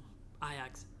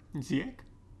Ajax. Ziyech?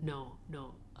 No.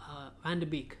 Van de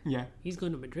Beek. Yeah. He's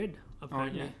going to Madrid,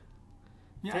 apparently. Oh,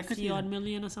 yeah. 50-odd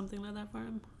million or something like that for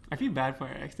him. I feel bad for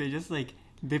Ajax. They just, like,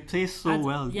 they play so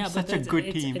well. Yeah, such a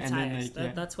good team. It's and then,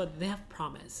 like, that's what... They have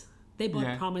Promise. They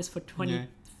bought Promise for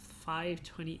 25,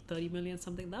 20, 30 million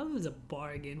something. That was a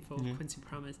bargain for Quincy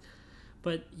Promise.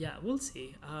 But, yeah, we'll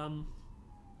see.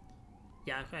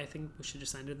 Yeah, I think we should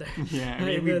just end it there. Yeah, I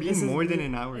mean, we've been more than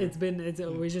an hour.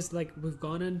 We're just like, we've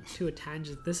gone into a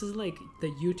tangent. This is like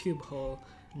the YouTube hole.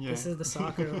 Yeah. This is the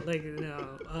soccer. Like,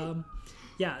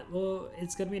 yeah, well,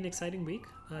 it's going to be an exciting week.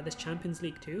 There's Champions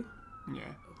League too. Yeah.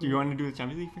 Do you want to do the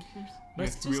Champions League fixtures?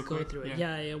 Let's just go through it.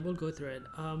 Yeah, we'll go through it.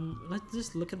 Let's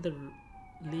just look at the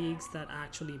leagues that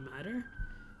actually matter.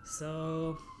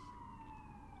 So...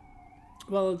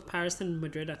 Well, Paris and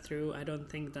Madrid are through. I don't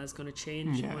think that's going to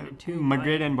change. 1 and 2.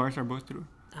 Madrid and Barca are both through.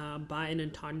 Bayern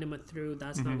and Tottenham are through.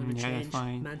 That's not going to change. That's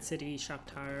fine. Man City,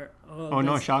 Shakhtar.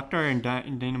 No, Shakhtar and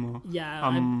Dynamo. Yeah,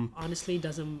 honestly,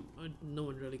 no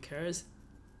one really cares.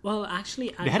 Well,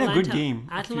 actually, they had a good game.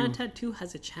 Atalanta too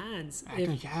has a chance.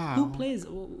 Who plays?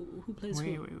 Who plays?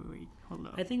 Wait. Hold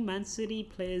on. I think Man City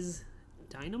plays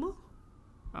Dynamo.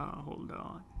 Hold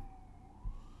on.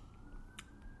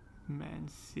 Man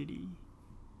City.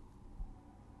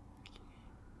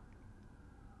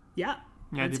 Yeah.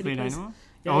 Yeah, they play Dynamo?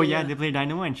 They play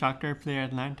Dynamo and Shakhtar play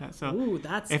Atlanta. So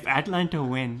if Atlanta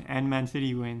win and Man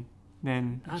City win,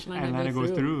 then Atlanta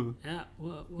goes through. Yeah,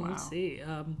 we'll see.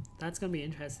 That's going to be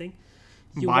interesting.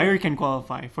 Bayern can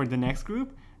qualify for the next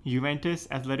group. Juventus,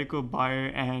 Atletico, Bayer,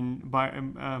 and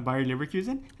Bayer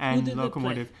Leverkusen and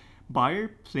Lokomotiv. Bayer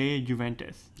play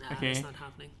Juventus. Okay, that's not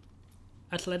happening.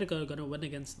 Atletico are going to win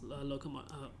against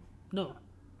Lokomotiv. No.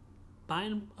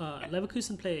 Bayern,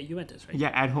 Leverkusen play Juventus, right? Yeah,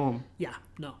 at home. Yeah,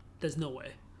 no, there's no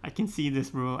way. I can see this,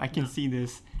 bro. I can see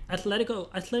this. Atletico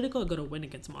are going to win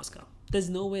against Moscow. There's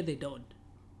no way they don't.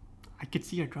 I could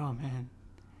see a draw, man.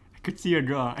 I could see a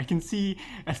draw. I can see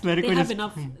Atletico. They have just,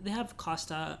 enough. They have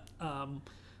Costa,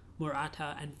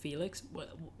 Morata, and Felix.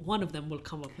 One of them will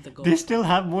come up with a goal. They still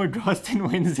have more draws than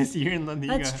wins this year in La Liga.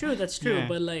 That's true. That's true. Yeah.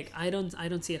 But like, I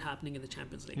don't see it happening in the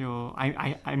Champions League. Yo,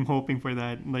 I'm hoping for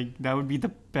that. Like that would be the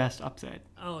best upset.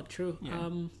 Oh, true. Yeah.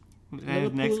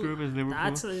 Liverpool, Next group is Liverpool.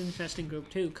 That's an interesting group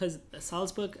too, because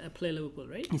Salzburg play Liverpool,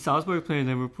 right? Salzburg play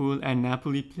Liverpool and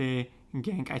Napoli play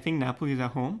Genk. I think Napoli is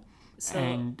at home. So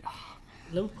And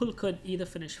Liverpool could either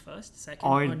finish first, second,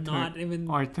 Or or not even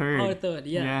or third. Or third,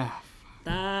 yeah. Yeah.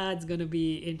 That's gonna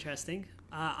be interesting.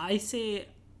 I say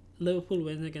Liverpool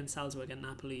wins against Salzburg and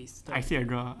Napoli. I see a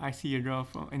draw.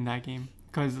 In that game.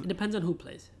 Because It depends on who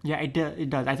plays. yeah, it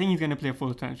does. I think he's gonna play a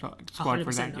full time squad for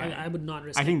that. 100%. Yeah. I would not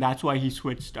risk. I think that's why he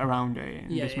switched around in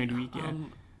this midweek. Yeah.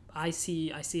 I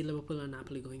see Liverpool and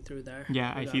Napoli going through there.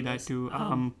 Yeah, I see that regardless. too.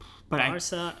 But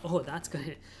Barca. That's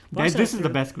good. this is the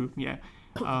best group. Yeah.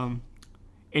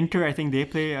 Inter, I think they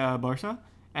play Barca,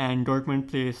 and Dortmund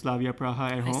play Slavia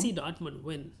Praha at home. I see Dortmund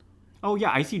win. Oh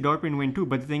yeah, I see Dortmund win too.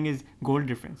 But the thing is, goal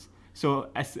difference. So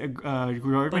as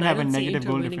Dortmund But have I a don't see negative Inter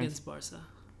goal winning difference. against Barca.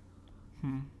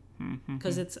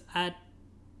 Because it's at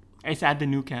It's at the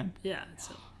new camp. yeah.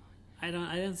 So I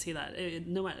don't see that.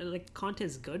 No matter, like, Conte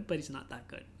is good, but he's not that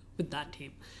good with that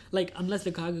team. Like, unless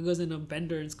Lukaku goes in a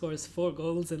bender and scores 4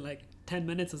 goals in like 10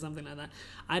 minutes or something like that,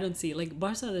 I don't see, like,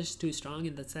 Barca is too strong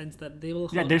in the sense that they will.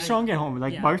 Yeah, they're strong at home.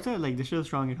 Like yeah. Barca, like they're still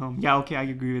strong at home. Yeah, okay, I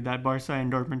agree with that. Barca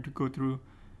and Dortmund to go through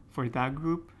for that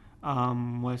group.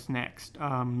 What's next?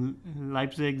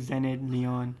 Leipzig, Zenit,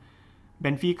 Lyon,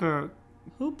 Benfica.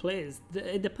 Who plays?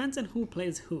 It depends on who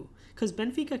plays who. Because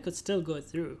Benfica could still go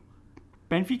through.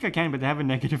 Benfica can, but they have a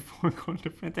negative 4 goal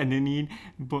difference, and they need.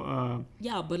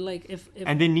 Yeah, but like if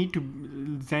And they need to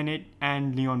Zenit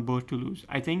and Lyon both to lose.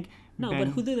 I think. but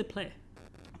who do they play?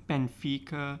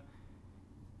 Benfica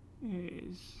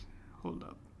is hold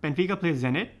up. Benfica plays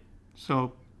Zenit,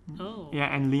 so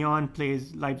yeah, and Lyon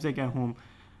plays Leipzig at home.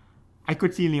 I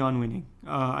could see Lyon winning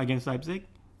against Leipzig.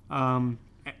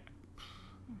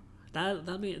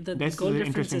 That'll be the That's goal an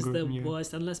difference is interesting the group, yeah.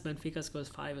 worst unless Benfica scores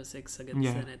 5 or 6 against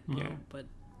Yeah, Zenit. yeah. But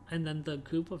and then the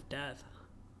group of death.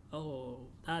 Oh,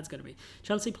 that's gonna be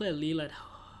Chelsea play Lille at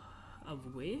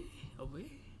away.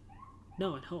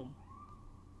 No, at home.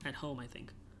 At home, I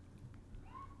think.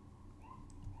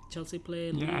 Chelsea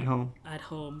play Lille at home. At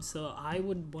home, so I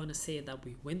would want to say that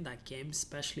we win that game,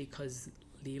 especially because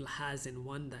Lille hasn't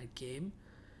won that game.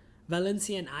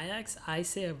 Valencia and Ajax, I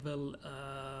say will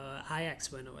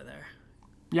Ajax win over there.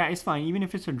 Yeah, it's fine. Even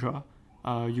if it's a draw,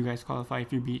 you guys qualify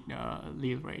if you beat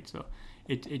Lille, right? So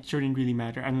it shouldn't really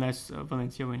matter unless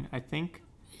Valencia win, I think.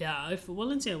 Yeah, if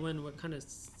Valencia win, we're kind of.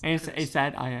 And it's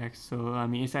at Ajax, so I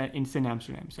mean it's in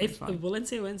Amsterdam. So If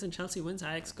Valencia wins and Chelsea wins,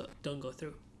 Ajax don't go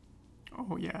through.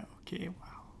 Oh yeah, okay,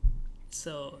 wow.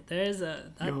 So there's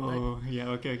a. Yeah,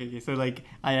 okay. So like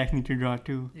Ajax need to draw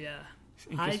too. Yeah.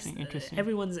 Interesting.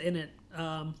 Everyone's in it.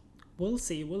 We'll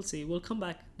see. We'll come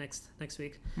back next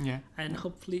week. Yeah. And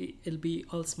hopefully it'll be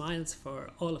all smiles for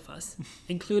all of us,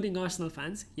 including Arsenal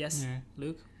fans. Yes, Yeah.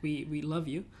 Luke, we love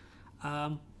you.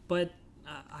 But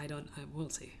we'll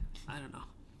see. I don't know.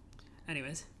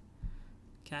 Anyways,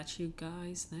 catch you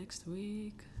guys next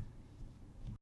week.